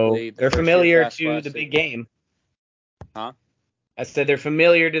 So they're familiar to the big game. Huh? I said they're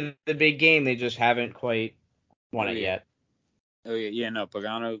familiar to the big game. They just haven't quite won it yet. Oh yeah, no.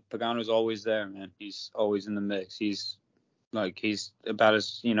 Pagano's always there, man. He's always in the mix. He's about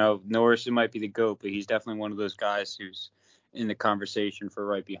as, Norris might be the GOAT, but he's definitely one of those guys who's in the conversation for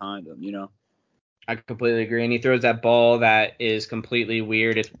right behind him, I completely agree. And he throws that ball that is completely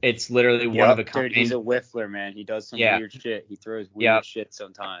weird. It's literally one of a kind. Dude, he's a whiffler, man. He does some weird shit. He throws weird shit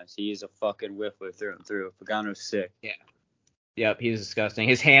sometimes. He is a fucking whiffler through and through. Pagano's sick. Yeah. Yep, he's disgusting.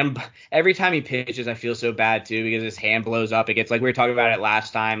 His hand, every time he pitches, I feel so bad too because his hand blows up. It gets, like we were talking about it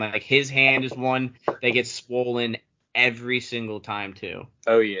last time, like his hand is one that gets swollen every single time too.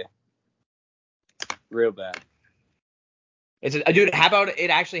 Oh yeah, real bad. Dude, how about it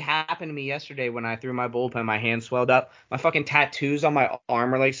actually happened to me yesterday when I threw my bullpen, my hand swelled up. My fucking tattoos on my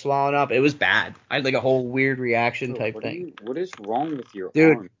arm were like swelling up. It was bad. I had like a whole weird reaction type thing. What is wrong with your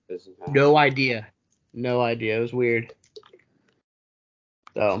arm? Dude, no idea. No idea. It was weird.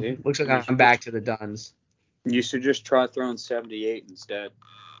 So, looks like I'm back to the Duns. You should just try throwing 78 instead.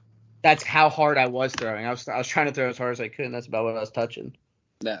 That's how hard I was throwing. I was trying to throw as hard as I could, and that's about what I was touching.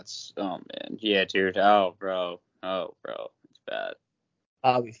 Oh man. Yeah, dude. Oh, bro. It's bad.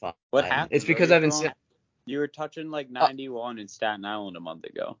 I'll be fine. What happened? It's because I've been You were touching like 91 in Staten Island a month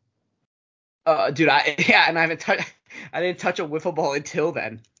ago. Dude, I didn't touch a wiffle ball until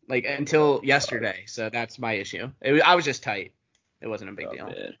then. Like, until yesterday. So, that's my issue. I was just tight. It wasn't a big deal.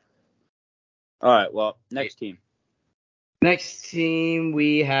 Man. All right, well, next team. Next team,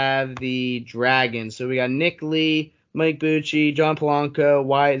 we have the Dragons. So we got Nick Lee, Mike Bucci, John Polanco,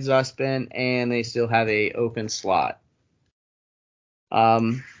 Wyatt Zuspin, and they still have a open slot.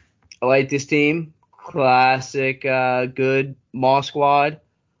 I like this team. Classic, good mall squad.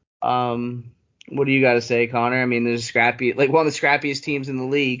 What do you got to say, Connor? I mean, there's scrappy, like one of the scrappiest teams in the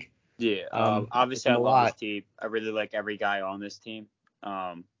league. Yeah, obviously I love this team. I really like every guy on this team.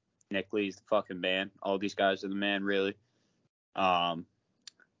 Nick Lee's the fucking man. All these guys are the man, really. I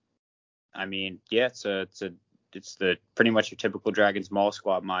mean, yeah, it's the pretty much your typical Dragons mall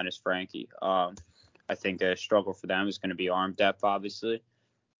squad minus Frankie. I think a struggle for them is going to be arm depth, obviously.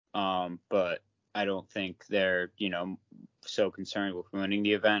 But I don't think they're, so concerned with winning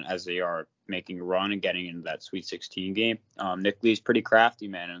the event as they are making a run and getting into that Sweet 16 game. Nick Lee's pretty crafty,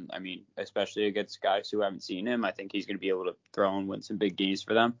 man. And I mean, especially against guys who haven't seen him, I think he's going to be able to throw and win some big games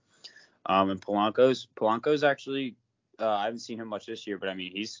for them. And Polanco's actually, I haven't seen him much this year, but I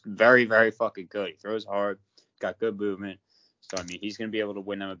mean, he's very, very fucking good. He throws hard, got good movement. So, I mean, he's going to be able to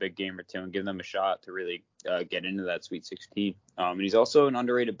win them a big game or two and give them a shot to really get into that Sweet 16. And he's also an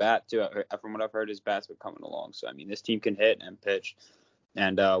underrated bat, too. From what I've heard, his bats are coming along. So, I mean, this team can hit and pitch.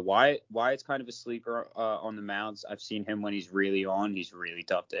 And Wyatt's kind of a sleeper on the mounds. I've seen him when he's really on. He's really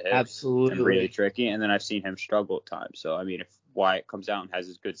tough to hit. Absolutely. And really tricky. And then I've seen him struggle at times. So, I mean, if Wyatt comes out and has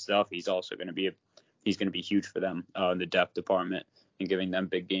his good stuff, he's also going to be huge for them in the depth department and giving them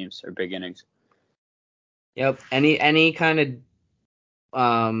big games or big innings. Yep. Any kind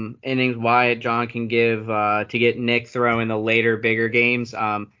of innings Wyatt John can give to get Nick throwing the later bigger games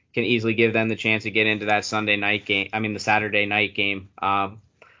can easily give them the chance to get into that Sunday night game. I mean the Saturday night game.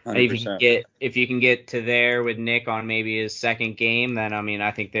 If you can get to there with Nick on maybe his second game, then I mean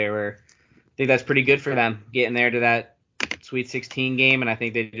I think that's pretty good for them getting there to that Sweet 16 game, and I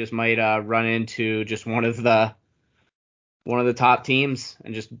think they just might run into just one of the top teams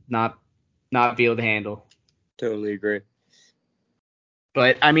and just not be able to handle. Totally agree.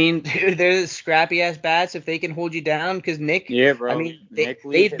 But I mean, they're scrappy ass bats if they can hold you down. Because Nick, yeah, bro. I mean, they've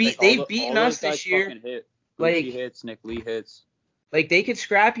beaten us this year. Like hits, Nick Lee hits. Like they could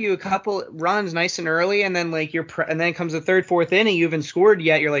scrap you a couple runs nice and early, and then like and then comes the third, fourth inning, you haven't scored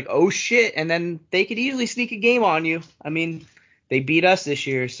yet. You're like, oh shit, and then they could easily sneak a game on you. I mean, they beat us this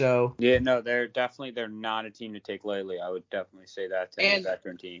year, so. Yeah, no, they're not a team to take lightly. I would definitely say that to any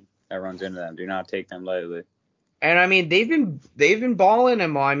veteran team that runs into them. Do not take them lightly. And I mean, they've been balling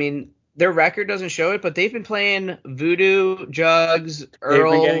them all. I mean, their record doesn't show it, but they've been playing Voodoo, Jugs,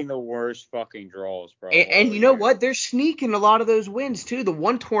 Earl. They've been getting the worst fucking draws, bro. And you know what? They're sneaking a lot of those wins too. The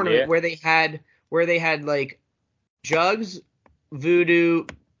one tournament where they had like Jugs, Voodoo,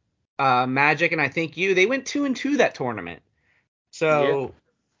 Magic, and I think they went 2-2 that tournament. So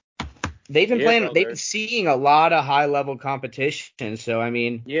they've been Yeah, playing. bro, They've been seeing a lot of high level competition. So I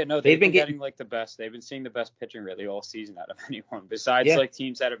mean, yeah, no, they've been been getting like the best. They've been seeing the best pitching really all season out of anyone. Besides Yeah. like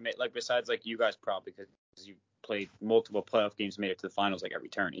teams that have made besides like you guys probably because you played multiple playoff games, made it to the finals like every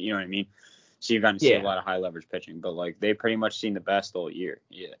turn. You know what I mean? So you've gotten to see a lot of high leverage pitching, but like they pretty much seen the best all year.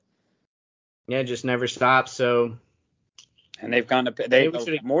 Yeah. Yeah, it just never stops. So. And they've gotten to they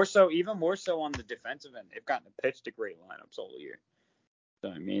even more so on the defensive end. They've gotten to pitch to great lineups all year. So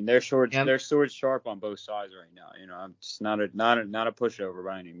I mean, they're swords sharp on both sides right now. You know, I'm just not a pushover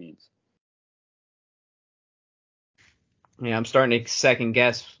by any means. Yeah, I'm starting to second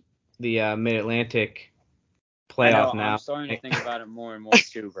guess the Mid Atlantic playoff now. I'm starting to think about it more and more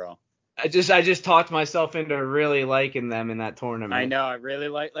too, bro. I just talked myself into really liking them in that tournament. I know. I really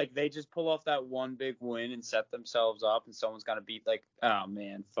like they just pull off that one big win and set themselves up, and someone's got to beat oh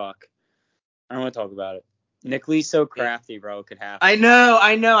man, fuck. I don't want to talk about it. Nick Lee's so crafty, bro. It could happen. I know.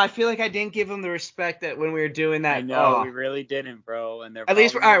 I feel like I didn't give him the respect that when we were doing that. I know we really didn't, bro. And they're at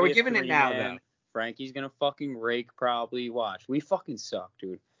least we're giving it now, though. Frankie's gonna fucking rake probably. Watch, we fucking suck,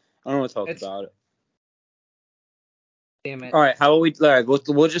 dude. I don't want to talk about it. Damn it. All right, how about we? All right,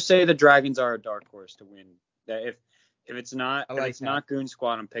 we'll just say the Dragons are a dark horse to win. That if it's not not Goon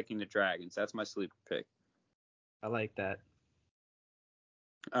Squad, I'm picking the Dragons. That's my sleeper pick. I like that.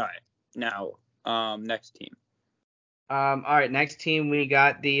 All right, now next team. All right, next team we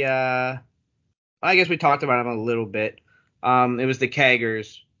got the. I guess we talked about them a little bit. It was the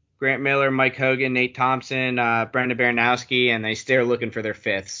Keggers. Grant Miller, Mike Hogan, Nate Thompson, Brendan Baranowski, and they still looking for their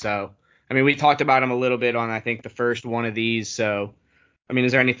fifth. So, I mean, we talked about them a little bit on, I think, the first one of these. So, I mean,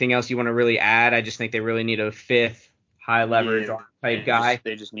 is there anything else you want to really add? I just think they really need a fifth high leverage type guy.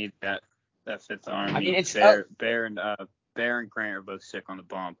 They just need that fifth arm. I mean, it's Bear and Grant are both sick on the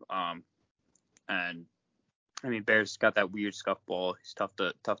bump. And I mean, Bear's got that weird scuff ball. He's tough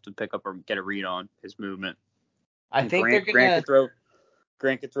to pick up or get a read on his movement. I think Grant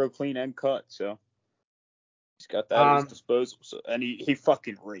could throw clean and cut, so he's got that at his disposal. So and he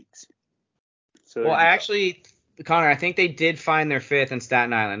fucking rakes. So Connor, I think they did find their fifth in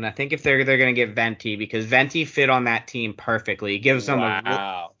Staten Island. I think if they're gonna get Venti because Venti fit on that team perfectly. He gives them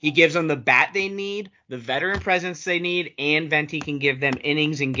the bat they need, the veteran presence they need, and Venti can give them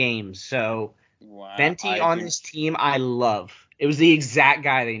innings and games. So Venti on this team, I love. It was the exact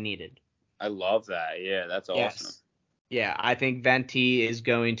guy they needed. I love that. Yeah, that's awesome. Yeah, I think Venti is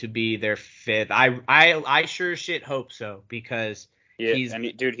going to be their fifth. I sure shit hope so because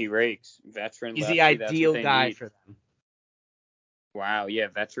he rakes. Veteran he's lefty, the ideal guy for them. Wow, yeah,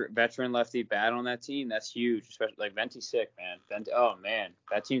 veteran lefty bat on that team. That's huge, especially like Venti's sick, man. Oh man,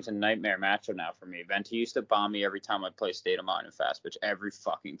 that team's a nightmare matchup now for me. Venti used to bomb me every time I play State of Mind and Fast Pitch, every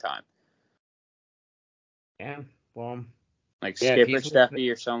fucking time. Yeah, well, like Skipper Steffi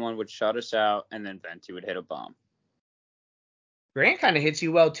or someone would shut us out, and then Venti would hit a bomb. Grant kind of hits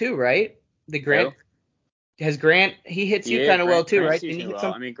you well too, right? Grant he hits you kind of well too, right?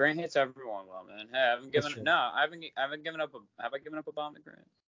 I mean, Grant hits everyone well, man. Hey, I haven't given up a bomb to Grant.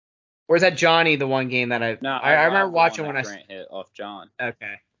 Or is that Johnny the one game that I remember watching when Grant hit off John.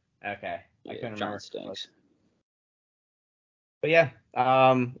 Okay. Yeah, I couldn't John remember. Stinks. But yeah,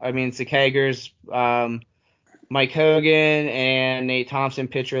 I mean, it's the Keggers. Mike Hogan and Nate Thompson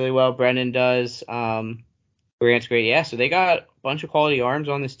pitch really well. Brendan does. Grant's great. Yeah, so they got a bunch of quality arms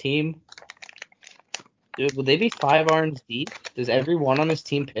on this team. Dude, will they be 5 arms deep? Does everyone on this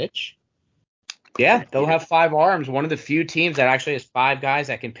team pitch? Yeah, they'll have 5 arms. One of the few teams that actually has 5 guys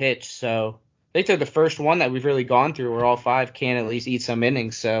that can pitch. So I think they're the first one that we've really gone through where all 5 can at least eat some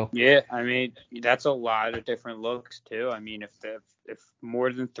innings. So yeah, I mean that's a lot of different looks too. I mean if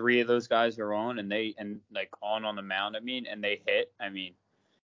more than 3 of those guys are on and on the mound, I mean, and they hit, I mean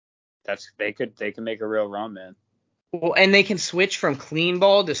they can make a real run, man. Well, and they can switch from clean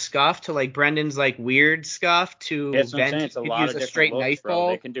ball to scuff to like Brendan's like weird scuff to Venti. It's a lot of different looks, bro.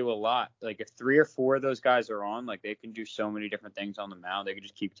 They can do a lot. Like if 3 or 4 of those guys are on, like they can do so many different things on the mound. They could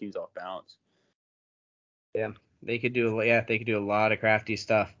just keep teams off balance. Yeah, they could do a lot of crafty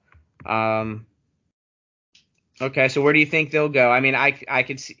stuff. Okay, so where do you think they'll go? I mean, I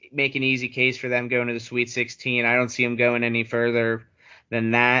could make an easy case for them going to the Sweet 16. I don't see them going any further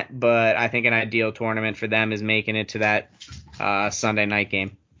than that, but I think an ideal tournament for them is making it to that Sunday night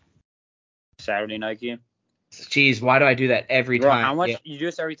game. Saturday night game? Jeez, why do I do that every time? How much you do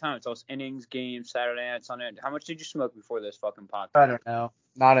this every time? It's all innings, games, Saturday night, Sunday night. How much did you smoke before this fucking podcast? I don't know.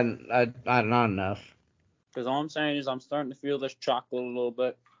 Not enough. Because all I'm saying is I'm starting to feel this chocolate a little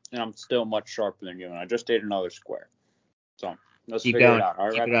bit, and I'm still much sharper than you, and I just ate another square. So let's figure it out. All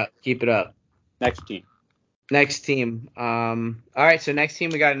right, Keep it up. Next team. Next team. All right, so next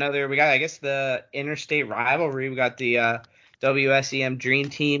team we got I guess the interstate rivalry. We got the WSEM Dream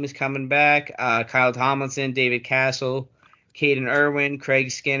Team is coming back. Kyle Tomlinson, David Castle, Caden Irwin,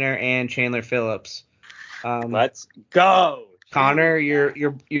 Craig Skinner, and Chandler Phillips. Let's go. Connor,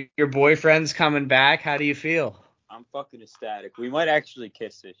 your boyfriend's coming back. How do you feel? I'm fucking ecstatic. We might actually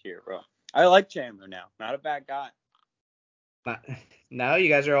kiss this year, bro. I like Chandler now. Not a bad guy. No, you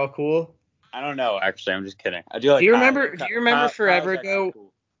guys are all cool. I don't know, actually. I'm just kidding. I do like. Do you Kyle. remember? Do you remember forever Kyle's ago?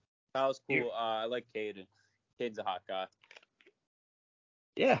 cool. Kyle's cool. I like Caden. Caden's a hot guy.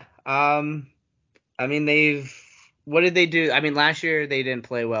 Yeah. I mean, what did they do? I mean, last year they didn't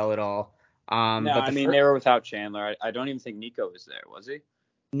play well at all. No, But I mean they were without Chandler. I don't even think Nico was there, was he?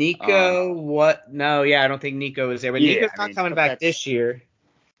 Nico, what? No, yeah, I don't think Nico was there. But Yeah, Nico's not coming back this year.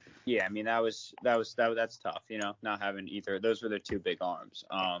 Yeah, I mean that's tough, not having either. Those were their two big arms.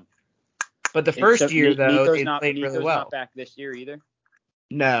 But the first year though, Nico's they not played really well. not back this year either.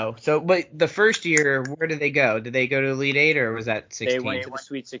 No, but the first year, where did they go? Did they go to Elite Eight or was that 16? They went to the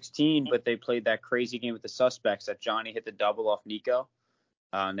Sweet 16, but they played that crazy game with the Suspects that Johnny hit the double off Nico,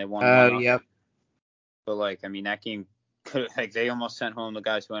 and they won. Oh, yep. But I mean that game, they almost sent home the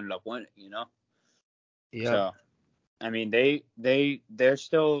guys who ended up winning, Yeah. So, I mean they're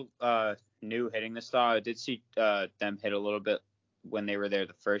still new hitting the style. I did see them hit a little bit when they were there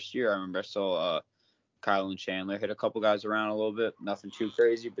the first year. I remember I saw Kyle and Chandler hit a couple guys around a little bit. Nothing too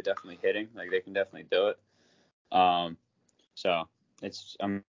crazy, but definitely hitting. They can definitely do it. So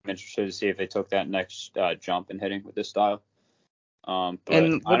I'm interested to see if they took that next jump in hitting with this style. But I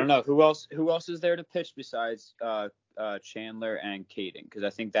don't know who else is there to pitch besides Chandler and Caden, because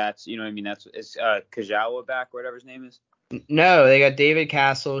I think that's is Kajawa back, whatever his name is. No, they got David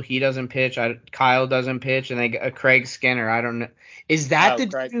Castle. He doesn't pitch. Kyle doesn't pitch, and they got Craig Skinner. I don't know. Is that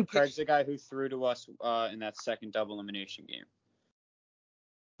Craig's the guy who threw to us in that second double elimination game?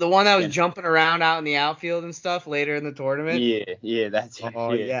 The one that was jumping around out in the outfield and stuff later in the tournament? Yeah, that's it.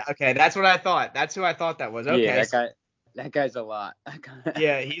 Oh, yeah. Okay, that's what I thought. That's who I thought that was. Okay. Yeah, that guy's a lot.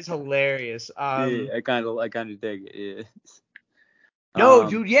 Yeah, he's hilarious. Yeah, I kind of dig it. Yeah. No,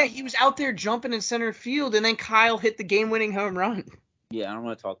 dude, yeah, he was out there jumping in center field, and then Kyle hit the game-winning home run. Yeah, I don't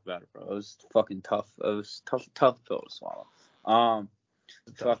want to talk about it, bro. It was fucking tough. It was tough pill to swallow. But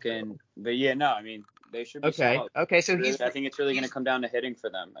yeah, no, I mean, they should be solid. Okay, so I think it's really going to come down to hitting for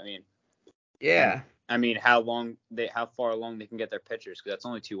them. I mean, yeah. I mean, how far along they can get their pitchers, because that's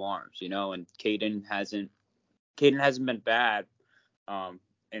only two arms, and Caden hasn't been bad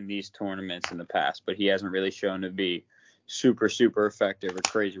in these tournaments in the past, but he hasn't really shown to be super, super effective or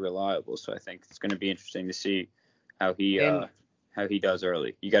crazy reliable. So I think it's going to be interesting to see how he does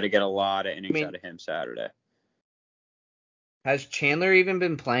early. You got to get a lot of innings out of him Saturday. Has Chandler even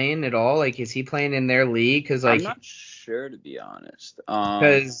been playing at all? Is he playing in their league? Because I'm not sure, to be honest.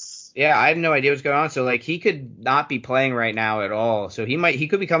 Because I have no idea what's going on. So he could not be playing right now at all. So he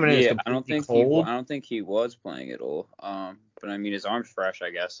could be coming in as completely cold. I don't think he was playing at all. But I mean his arm's fresh,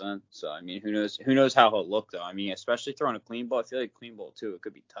 I guess. Then. So I mean who knows how he'll look though. I mean especially throwing a clean ball. I feel like clean ball too. It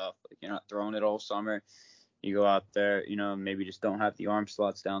could be tough. You're not throwing it all summer. You go out there, maybe just don't have the arm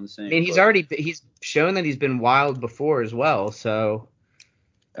slots down the same. I mean, he's shown that he's been wild before as well. So.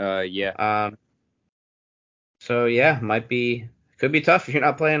 Yeah. So yeah, could be tough if you're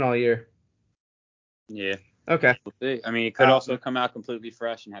not playing all year. Yeah. Okay. We'll see. I mean, he could also come out completely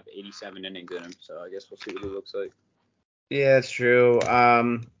fresh and have 87 innings in him. So I guess we'll see what he looks like. Yeah, that's true.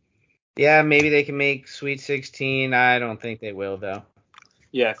 Yeah, maybe they can make Sweet 16. I don't think they will though.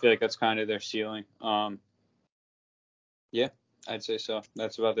 Yeah, I feel like that's kind of their ceiling. Yeah, I'd say so.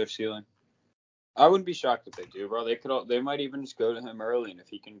 That's about their ceiling. I wouldn't be shocked if they do, bro. They might even just go to him early, and if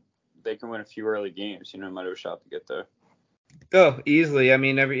they can win a few early games. Might have a shot to get there. Oh, easily. I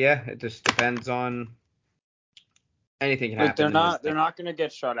mean, it just depends on anything can happen. They're not gonna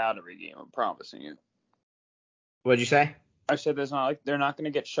get shut out every game. I'm promising you. What'd you say? I said they're not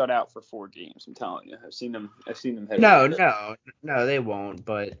gonna get shut out for 4 games. I'm telling you. I've seen them hit. No, they won't.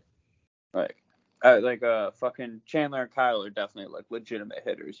 But fucking Chandler and Kyle are definitely legitimate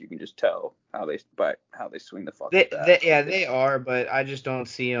hitters. You can just tell how they swing the fucking bat. They are, but I just don't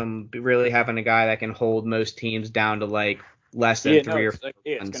see them really having a guy that can hold most teams down to less than 3 or 4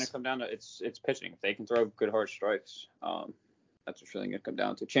 it's going to come down to it's pitching. If they can throw good hard strikes, that's what's really going to come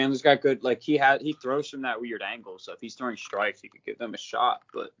down to. Chandler's got good, he throws from that weird angle. So if he's throwing strikes, he could give them a shot.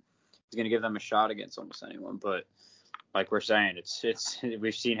 But he's going to give them a shot against almost anyone. But like we're saying, it's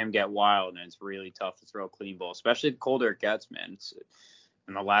we've seen him get wild, and it's really tough to throw a clean ball, especially the colder it gets, man.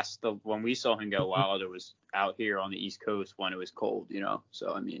 When we saw him get wild, it was out here on the East Coast when it was cold,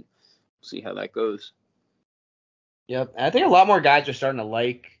 So I mean, we'll see how that goes. Yep. I think a lot more guys are starting to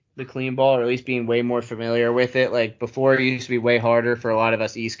like the clean ball, or at least being way more familiar with it. Like before, it used to be way harder for a lot of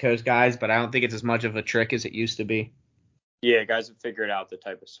us East Coast guys, but I don't think it's as much of a trick as it used to be. Yeah, guys have figured out the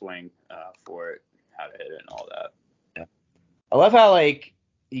type of swing for it, how to hit it, and all that. Yeah. I love how like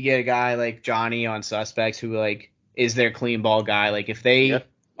you get a guy like Johnny on Suspects who like is their clean ball guy. Like if they are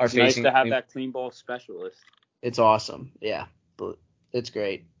it's facing, nice to have that clean ball specialist. It's awesome. Yeah, but it's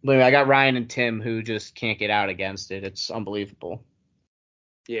great. Literally, I got Ryan and Tim who just can't get out against it. It's unbelievable.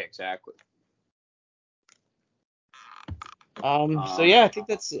 Yeah, exactly. So yeah, I think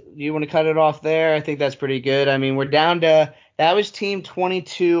that's. You want to cut it off there? I think that's pretty good. I mean, we're down to that was team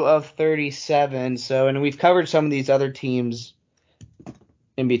 22 of 37. So, and we've covered some of these other teams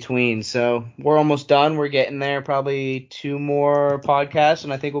in between. So we're almost done. We're getting there. Probably 2 more podcasts,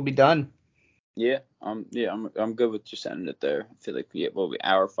 and I think we'll be done. Yeah, I'm good with just ending it there. I feel like we get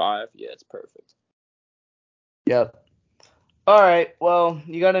hour 5. Yeah, it's perfect. Yep. All right. Well,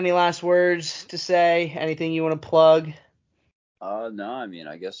 you got any last words to say? Anything you want to plug? No, I mean,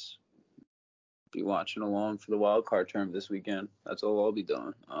 I guess be watching along for the wild card tournament this weekend. That's all I'll be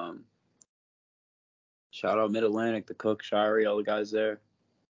doing. Shout out Mid Atlantic, the Cook, Shirey, all the guys there.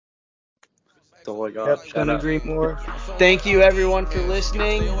 That's all I got. Yep, couldn't agree more. Thank you everyone for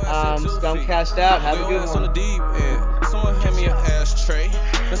listening. Scumcast out. Have a good one. Someone hand me an ashtray.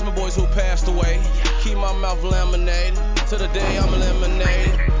 That's my boys who passed away. Keep my mouth laminated till the day I'm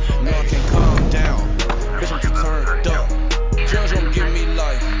eliminated. No, I can't calm down. Bitch, I'm too turned up. Judge won't give me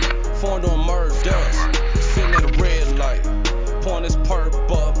life. Foreign doing murders. Sitting at a red light. Pouring this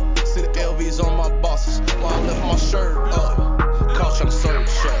perp up. See the LVs on my bosses while I lift my shirt up. Cops trying to search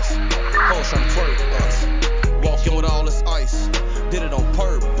us. Hoes trying to twerk us. Walking with all this ice. Did it on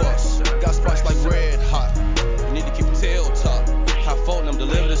purpose. Got spikes like red hot. You need to keep a tail top. Have phone them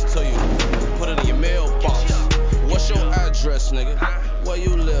deliver this to you. Put it in your mailbox. What's your address, nigga? Where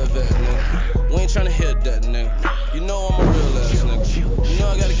you live at, nigga? We ain't tryna hit that, nigga. You know I'm a real ass nigga. You know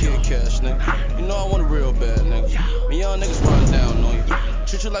I gotta get cash, nigga. You know I want a real bad nigga. And young niggas run down on you.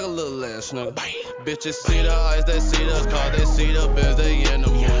 Treat you like a little ass nigga. Bitches see the eyes, they see the car, they see the biz, they in the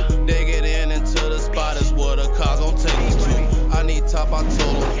mood. They get into the spot, is where the cars gon' take us to. I need top, I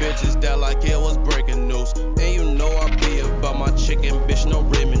told them bitches that like it was breaking news. And you know I be about my chicken, bitch, no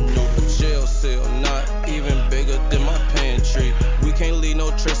rimming new. Jail cell, not even bigger than my pantry. We can't leave no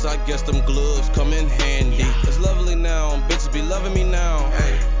trace, I guess them gloves come in handy. It's lovely now, bitches be loving me now,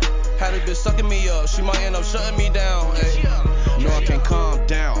 hey. Had a bitch sucking me up, she might end up shutting me down, hey. No, I can't calm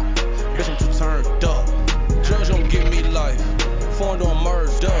down, bitch, I'm too turned up. Judge don't give me life, foreign doing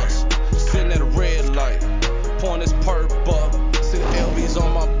murders. Sitting at a red light, pouring this perp up. See the LVs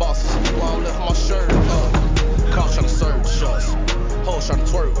on my bosses while I lift my shirt up. Cops trying to search us, hoes trying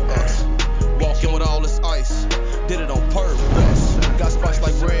to twerk us. Walking with all this ice, did it on purpose. Got spikes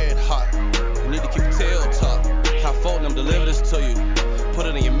like red hot, you need to keep a tail top. Have phone them deliver this to you, put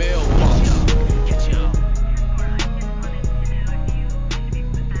it in your mailbox.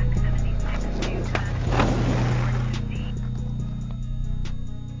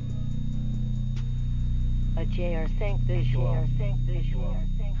 A JR Sync visual. JR Sync visual.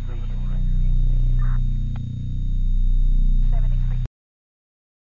 70.